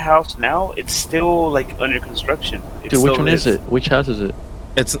see that house now, it's still like under construction. It Dude, which still one is it? Which house is it?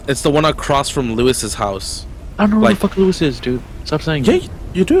 It's the one across from Lewis's house. I don't know who Like- the fuck Lewis is, dude. Stop saying Yeah, that.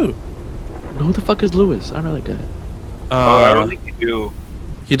 you do. Who the fuck is Lewis? I don't know that guy. Oh, I don't think you do.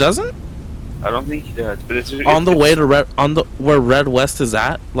 He doesn't. I don't think he does. But it's On the way to where Red West is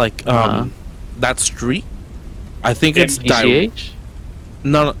at, like Uh-huh. that street. I think it's ECH?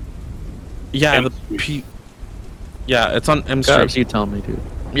 no. Yeah, M the Street. P. Yeah, it's on M Street. Gabs, you tell me, dude.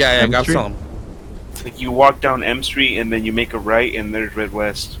 Yeah, M Gabs Street? tell him. It's like you walk down M Street and then you make a right and there's Red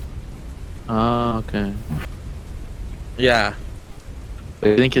West. Oh, okay. Yeah.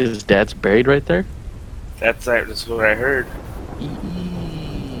 You think his dad's buried right there? That's what I heard.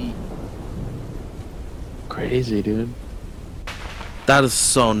 Crazy, dude. That is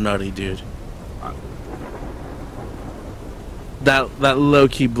so nutty, dude. That low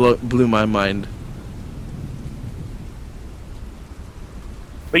key blew my mind.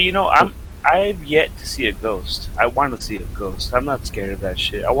 But you know, I've yet to see a ghost. I want to see a ghost. I'm not scared of that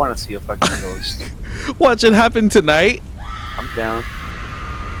shit. I want to see a fucking ghost. Watch it happen tonight. I'm down.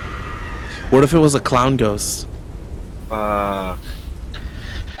 What if it was a clown ghost? Uh,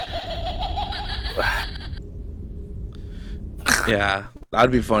 Yeah,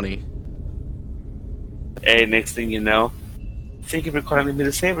 that'd be funny. hey, next thing you know, thank you for calling me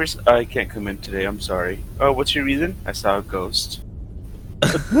the Savers. I can't come in today. I'm sorry. Oh, what's your reason? I saw a ghost.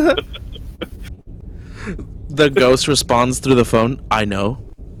 The ghost responds through the phone. I know.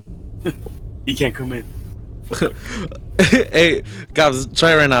 You can't come in. Hey, guys,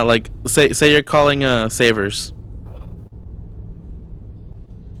 try it right now. Like, say you're calling Savers.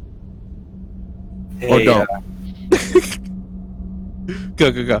 Hey, don't.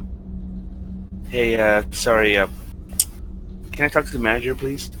 Go. Sorry. Can I talk to the manager,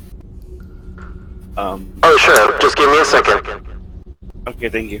 please? Oh, sure. Just give me a second. Okay,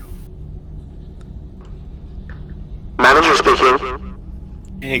 thank you. Manager speaking.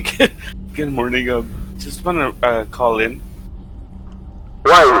 Hey, good morning. Just want to call in.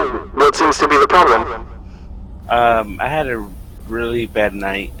 Why? What seems to be the problem? I had a really bad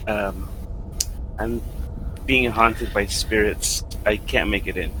night. I'm being haunted by spirits. I can't make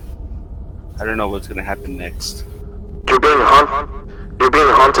it in. I don't know what's gonna happen next. You're being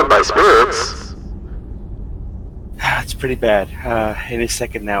haunted by spirits. It's pretty bad. Any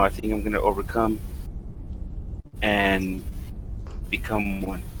second now, I think I'm gonna overcome and become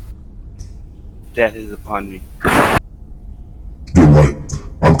one. Death is upon me. You're right.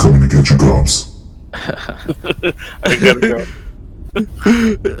 I'm coming to get you, Gobs. I gotta go. Thank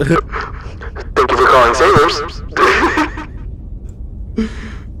you for calling Savers.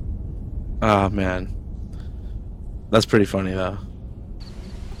 Oh man, that's pretty funny though.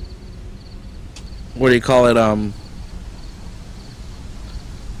 What do you call it?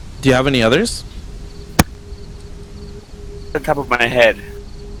 Do you have any others? At the top of my head.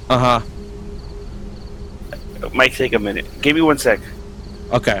 Uh huh. It might take a minute. Give me 1 sec.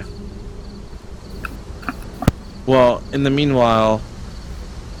 Okay. Well, in the meanwhile,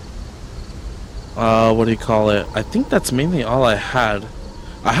 what do you call it? I think that's mainly all I had.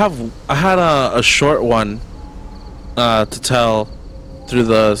 I had a short one to tell through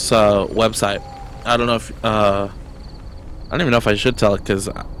this website. I don't know if I don't even know if I should tell it because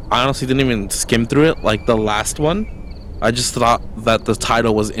I honestly didn't even skim through it like the last one. I just thought that the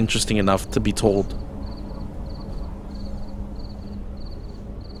title was interesting enough to be told.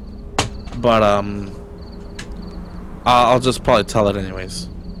 But I'll just probably tell it anyways.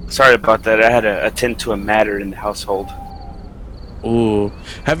 Sorry about that. I had to attend to a matter in the household. Ooh,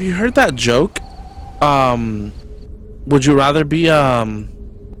 have you heard that joke? Would you rather be what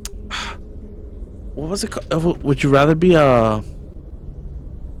was it called? Would you rather be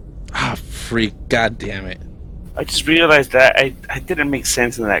freak? God damn it! I just realized that I didn't make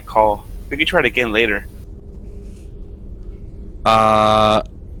sense in that call. We can try it again later.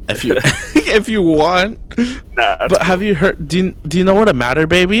 If you if you want. Nah, But have you heard? Do you know what a matter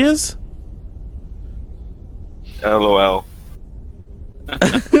baby is? LOL.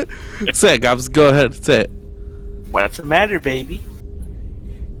 Say it, Gabs. Go ahead. Say it. What's the matter, baby?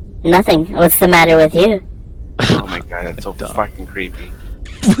 Nothing. What's the matter with you? Oh my god, that's so fucking creepy.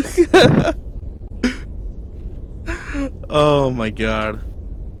 Oh my god.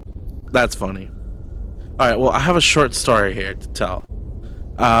 That's funny. Alright, well I have a short story here to tell.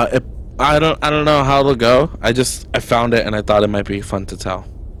 I don't know how it'll go. I found it and I thought it might be fun to tell.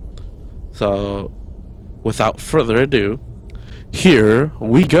 So without further ado, here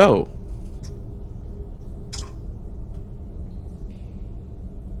we go.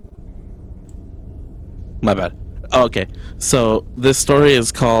 My bad. Okay, so this story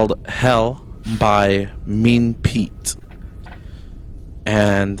is called Hell by Mean Pete.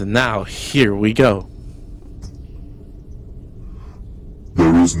 And now, here we go.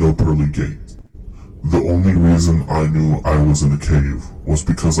 There is no pearly gate. The only reason I knew I was in a cave was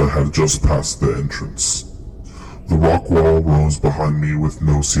because I had just passed the entrance. The rock wall rose behind me with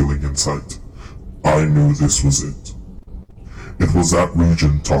no ceiling in sight. I knew this was it. It was that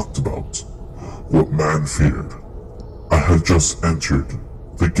region talked about, what man feared. I had just entered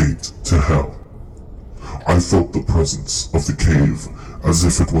the gate to hell. I felt the presence of the cave as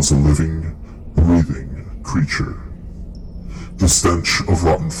if it was a living, breathing creature. The stench of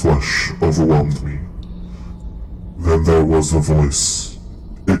rotten flesh overwhelmed me. Then there was a voice.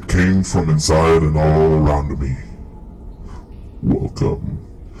 It came from inside and all around me. Welcome.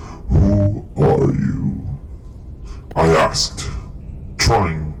 Who are you? I asked,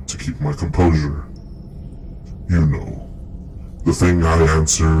 trying to keep my composure. You know. The thing I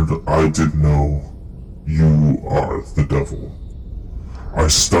answered, I did know. You are the devil. I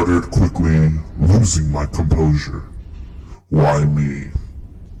stuttered quickly, losing my composure. Why me?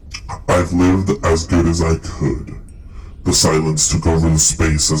 I've lived as good as I could. The silence took over the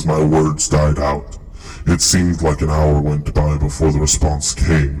space as my words died out. It seemed like an hour went by before the response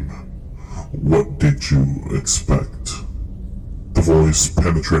came. What did you expect? The voice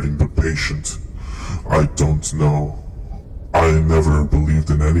penetrating but patient. I don't know. I never believed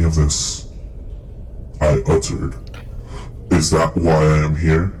in any of this. I uttered. Is that why I am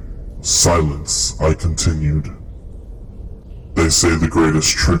here? Silence, I continued. They say the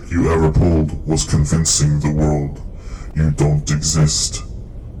greatest trick you ever pulled was convincing the world you don't exist.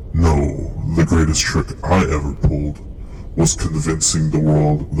 No, the greatest trick I ever pulled was convincing the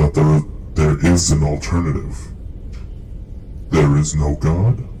world that there is an alternative. There is no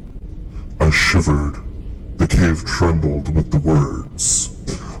God? I shivered. The cave trembled with the words,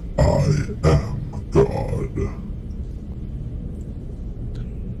 I am God.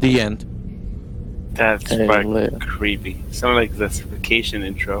 The end. That's Hey, fucking lit. creepy. Sounded like the suffocation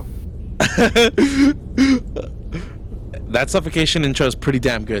intro. That suffocation intro is pretty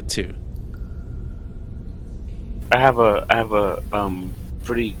damn good too. I have a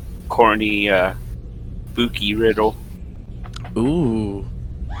pretty corny spooky riddle. Ooh.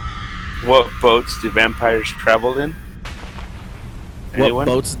 What boats do vampires travel in? Anyone? What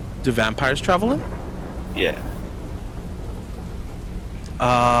boats do vampires travel in? Yeah.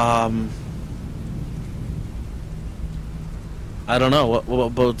 I don't know.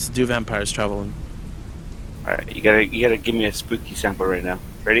 What boats do vampires travel in? All right, you gotta give me a spooky sample right now.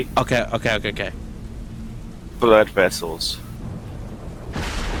 Ready? Okay. Blood vessels.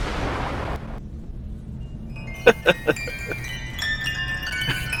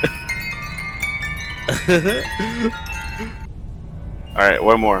 All right,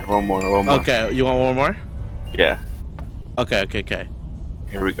 one more. Okay, you want one more? Yeah. Okay.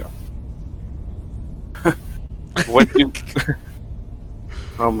 Here we go. What do?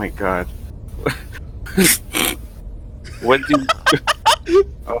 Oh my god. What do?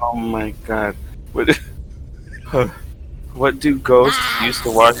 Oh my god. What do ghosts use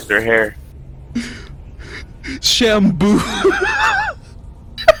to wash their hair? Shampoo.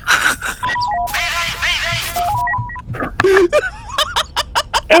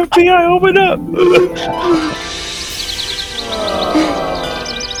 FBI, open up!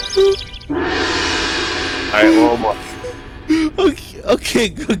 Alright, one more. Okay,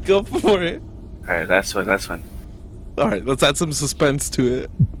 go for it. Alright, last one. Alright, let's add some suspense to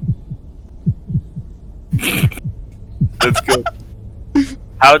it. Let's go.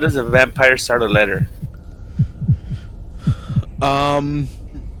 How does a vampire start a letter? I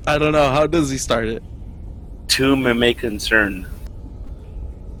don't know. How does he start it? To may concern.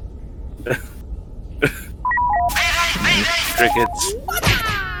 Crickets.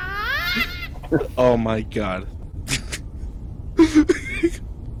 Oh my god. All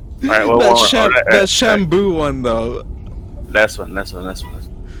right, well, That Shambu one though. last one.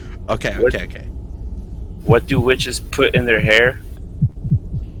 Okay, What? okay. What do witches put in their hair?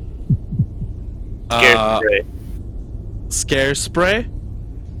 Scare spray. Scare spray?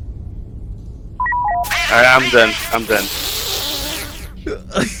 All right, I'm done.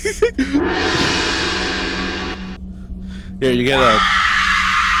 Here, you get a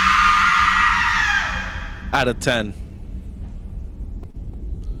out of 10.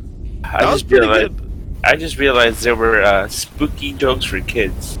 That was pretty good. I just realized there were spooky jokes for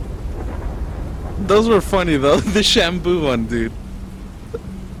kids. Those were funny though. The shampoo one, dude.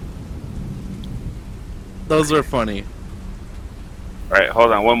 Those were funny. All right,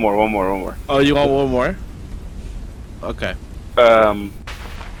 hold on. One more. Oh, you want one more? Okay.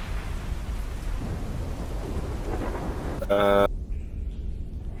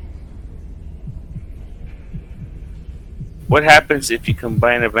 What happens if you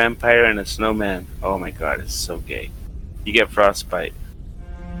combine a vampire and a snowman? Oh my god, it's so gay. You get frostbite.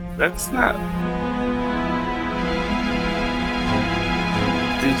 That's not.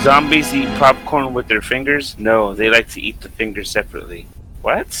 Do zombies eat popcorn with their fingers? No, they like to eat the fingers separately.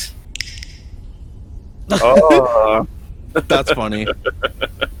 What? Oh. That's funny.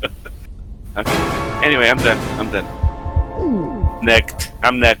 Okay. Anyway, I'm done. Necked.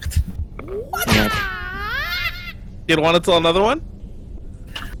 I'm necked. You want to tell another one?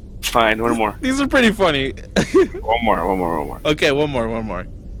 Fine, one more. These are pretty funny. One more. Okay, one more.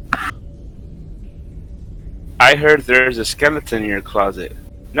 I heard there's a skeleton in your closet.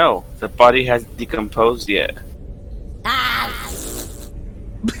 No, the body hasn't decomposed yet.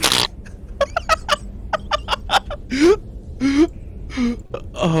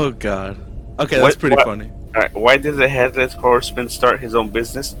 Oh god. Okay, that's pretty funny. Alright, why did the headless horseman start his own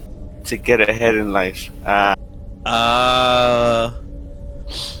business? To get ahead in life. That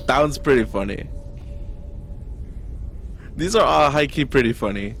one's pretty funny. These are all high-key pretty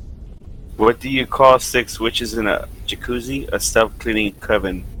funny. What do you call 6 witches in a jacuzzi? A self-cleaning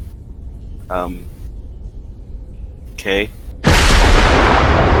coven. Okay.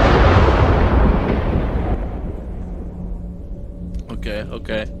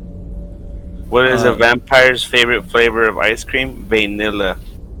 Okay. What is a vampire's favorite flavor of ice cream? Vanilla.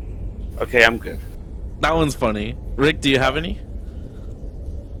 Okay, I'm good. That one's funny. Rick, do you have any?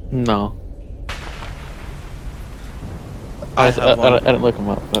 No. I I have one. didn't look them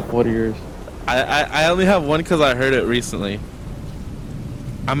up, but what are yours? I only have one because I heard it recently.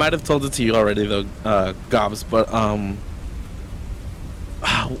 I might have told it to you already though, Gobs, but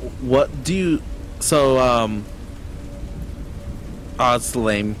what do you oh, it's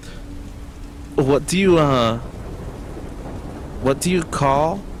lame. What do you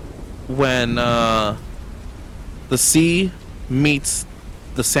call when the sea meets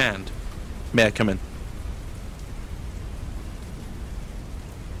the sand? May I come in?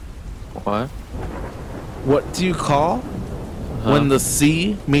 What? What do you call when the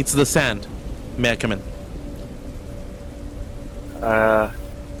sea meets the sand? May I come in? I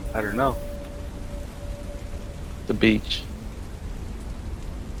don't know. The beach.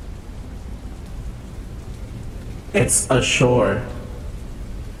 It's ashore.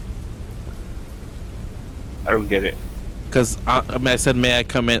 I don't get it. Because I said, may I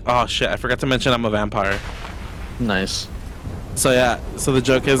come in? Oh shit, I forgot to mention I'm a vampire. Nice. So yeah, so the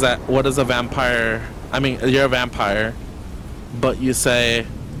joke is that what is a vampire? I mean, you're a vampire, but you say,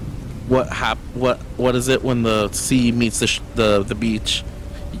 what is it when the sea meets the beach?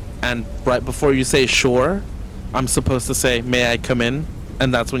 And right before you say shore, I'm supposed to say, may I come in?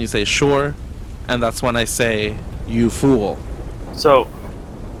 And that's when you say shore, and that's when I say, you fool. So,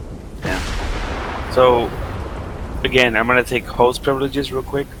 yeah. So, again, I'm gonna take host privileges real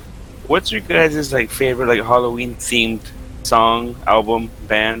quick. What's your guys' like favorite like Halloween themed song, album,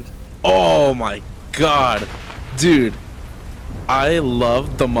 band? Oh my god, dude, I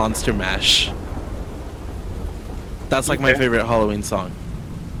love the Monster Mash. That's like my Okay. favorite Halloween song.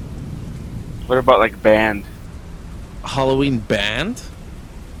 What about like band? Halloween band?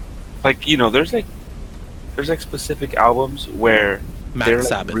 Like there's like specific albums where Max they're like,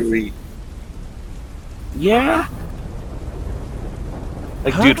 Sabbath. really. Yeah.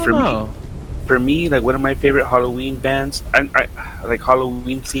 Like, I dude, don't for me, like one of my favorite Halloween bands, I like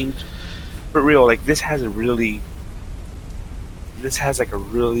Halloween themed. For real, like this has like a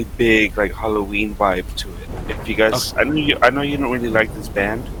really big like Halloween vibe to it. If you guys, I know you don't really like this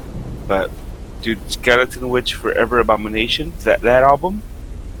band, but dude, Skeleton Witch Forever Abomination, that album,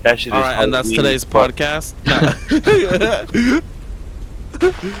 that shit is Alright, and that's Halloween today's fuck. podcast.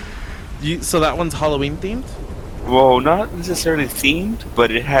 So that one's Halloween themed? Well, not necessarily themed, but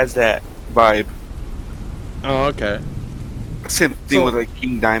it has that vibe. Oh, okay. Same thing So- with like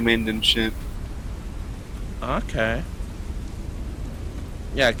King Diamond and shit. Okay.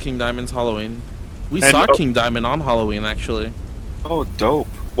 Yeah, King Diamond's Halloween. We And- saw oh- King Diamond on Halloween actually. Oh, dope.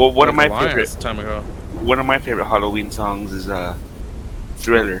 Well, one of my Like a long favorite ass time ago. Halloween songs is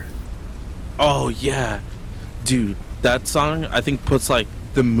Thriller. Oh yeah, dude, that song I think puts like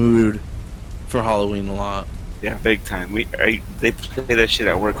the mood for Halloween a lot. Yeah, big time. They play that shit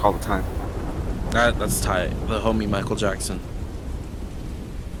at work all the time. That's tight. The homie Michael Jackson.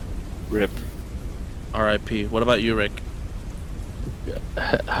 Rip. R.I.P. What about you, Rick?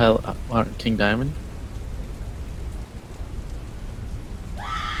 King Diamond.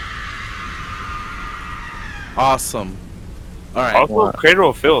 Awesome. All right. Also, Wow. Cradle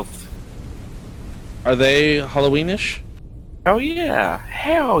of Filth. Are they Halloweenish? Oh yeah,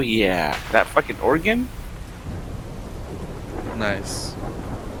 hell yeah! That fucking organ. Nice.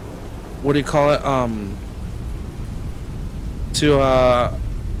 What do you call it? To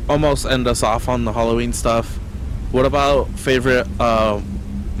almost end us off on the Halloween stuff. What about favorite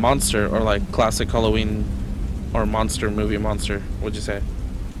monster or like classic Halloween or monster movie monster? What'd you say?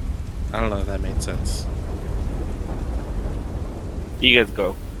 I don't know if that made sense. You guys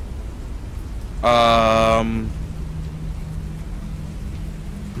go. I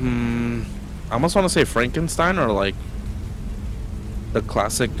almost want to say Frankenstein or like the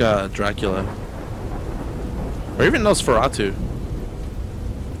classic Dracula, or even Nosferatu.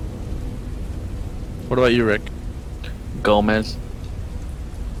 What about you, Rick? Gomez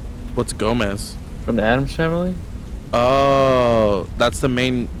What's Gomez? from the Addams Family. Oh, that's the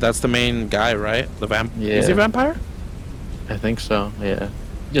main guy, right? The vamp. Is he a Yeah. vampire? I think so. Yeah.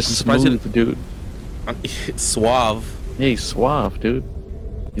 Just I'm surprised he smooth, dude. Suave. Yeah, he's suave, dude.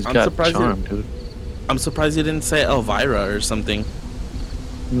 He's I'm got surprised he- charm, dude. I'm surprised you didn't say Elvira or something.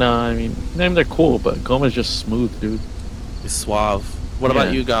 No, I mean, they're cool, but Gomez just smooth, dude. He's suave. What about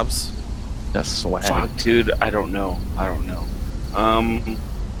Yeah. you, Gobs? That's swag. Fuck, dude. I don't know. I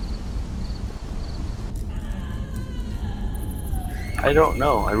don't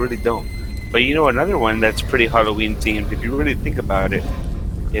know. I really don't. But you know, another one that's pretty Halloween themed, if you really think about it,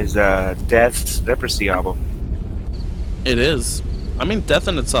 is Death's Leprosy album. It is. I mean, Death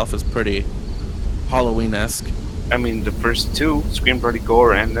in itself is pretty Halloween-esque. I mean, the first two, Scream Bloody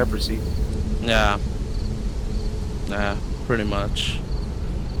Gore and Leprosy. Yeah. Yeah, pretty much.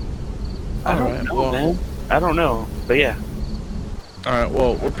 I don't Alright, know, well- man. I don't know. But yeah. Alright,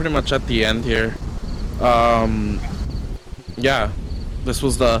 well, we're pretty much at the end here. Yeah. This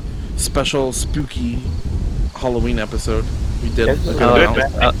was the special spooky Halloween episode we did. Yes, a it's good good, amount.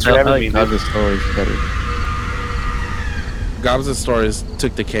 man. Thanks for having me, dude. Gob's stories better. Gobs' stories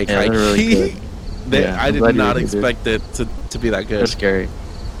took the cake. Yeah, they're really good. Yeah, I I'm did glad you not did, dude. expect it to be that They're good. scary.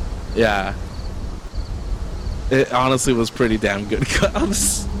 Yeah. It honestly was pretty damn good,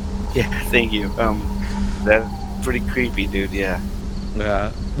 Gobs. Yeah, thank you. That's pretty creepy, dude. Yeah. Yeah.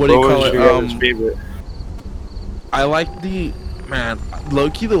 What do you call was it? your guys' favorite? I like the man.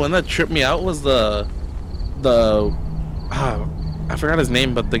 Low-key, the one that tripped me out was the I forgot his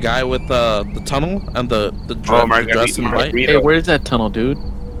name, but the guy with the tunnel and the dress, Margarita- dress in white. Margarita. Hey, where's that tunnel, dude?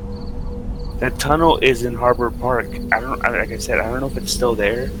 That tunnel is in Harbor Park. Like I said, I don't know if it's still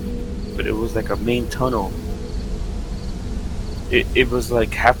there, but it was like a main tunnel. It was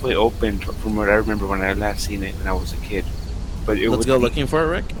like halfway open from what I remember when I last seen it when I was a kid. But it Let's would go lead- looking for it,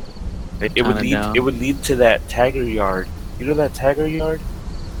 Rick. It would Kinda lead. down. It would lead to that Tagger yard. You know that Tagger yard,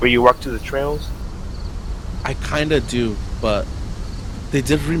 where you walk to the trails. I kind of do, but they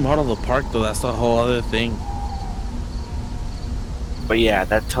did remodel the park though. That's the whole other thing. But yeah,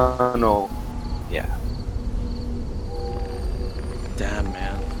 that tunnel. Yeah. Damn,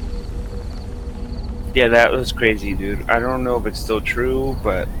 man. Yeah, that was crazy, dude. I don't know if it's still true,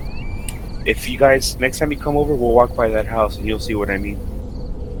 but if you guys next time you come over, we'll walk by that house and you'll see what I mean.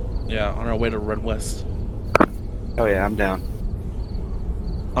 Yeah, on our way to Red West. Oh yeah, I'm down.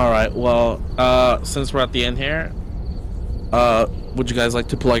 All right. Well, since we're at the end here, would you guys like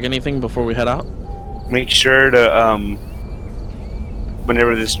to plug anything before we head out? Make sure to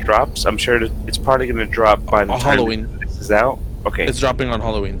whenever this drops, I'm sure it's probably gonna drop by the On time Halloween. this is out. Okay. It's dropping on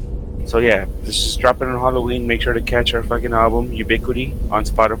Halloween. So yeah, this is dropping on Halloween. Make sure to catch our fucking album, Ubiquity, on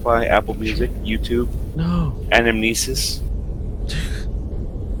Spotify, Apple Music, YouTube, No. Anamnesis.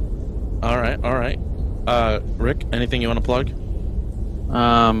 All right. All right. Rick, anything you want to plug?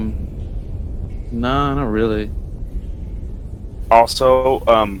 No, not really. Also,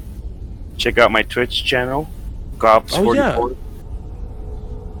 check out my Twitch channel, Gobs44.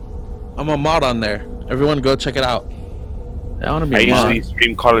 I'm a mod on there. Everyone go check it out. I want to be I a mod. usually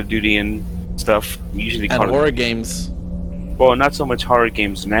stream Call of Duty and stuff. Usually And Call of horror Duty. games. Well, not so much horror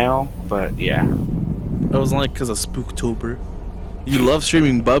games now, but yeah. It was only because of Spooktober. You love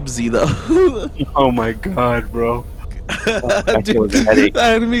streaming Bubsy though. Oh my god, bro. Dude, was a headache.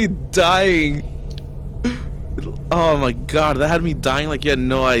 that had me dying. Oh my god, that had me dying like you had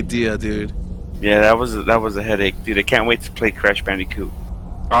no idea, dude. Yeah, that was a headache, dude. I can't wait to play Crash Bandicoot.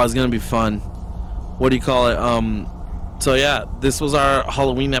 Oh, it's gonna be fun. What do you call it? So yeah, this was our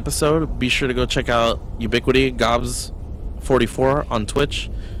Halloween episode. Be sure to go check out Ubiquity Gobs44 on Twitch.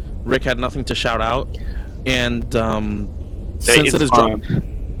 Rick had nothing to shout out, and since it is dropped.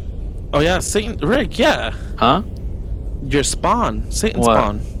 Oh yeah, Satan Rick, yeah, Huh? your spawn, Satan What?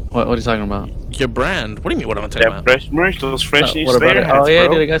 Spawn, What are you talking about? your brand. What do you mean? What am I talking That about? fresh merch, those fresh new What about Slayer it? hats, Oh yeah,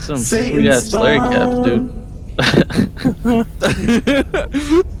 bro. dude, I got some sweet ass Slayer caps, dude.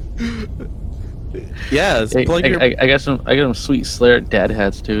 Yeah, plug your. I got some sweet Slayer dad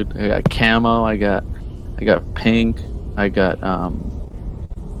hats, dude. I got camo. I got pink. I got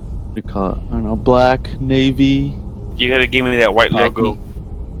what do you call it? I don't know, black, navy. You gotta give me that white logo.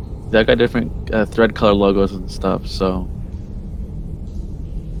 I got different thread color logos and stuff. So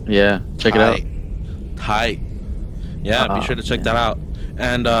yeah, check it out. Hi. Yeah, be sure to check that out.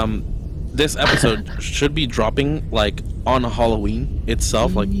 And this episode should be dropping like on Halloween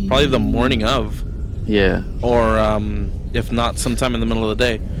itself, like probably the morning of, Yeah. or if not, sometime in the middle of the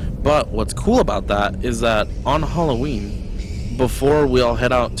day. But what's cool about that is that on Halloween, before we all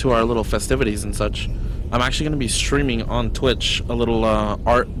head out to our little festivities and such, I'm actually going to be streaming on Twitch a little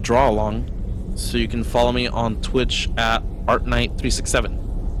art draw along. So you can follow me on Twitch at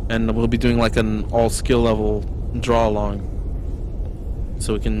ArtKnight367. And we'll be doing like an all skill level draw along.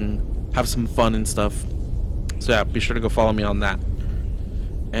 So we can have some fun and stuff. So yeah, be sure to go follow me on that.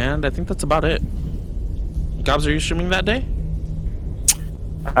 And I think that's about it. Gobs, are you streaming that day?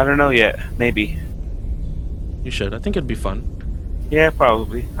 I don't know yet. Maybe. You should. I think it'd be fun. Yeah,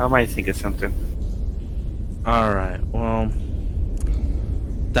 probably. I might think of something. Alright, well,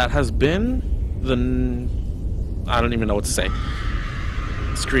 that has been the... I don't even know what to say.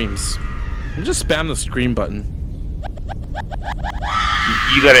 Streams. You just spam the scream button.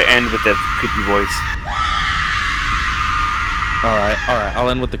 You gotta end with that creepy voice. Alright, I'll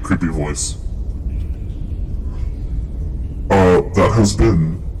end with the... Creepy voice. That has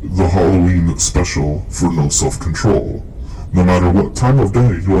been the Halloween special for No Self-Control. No matter what time of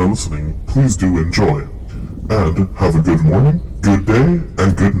day you are listening, please do enjoy. And have a good morning, good day,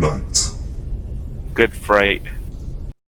 and good night. Good fright.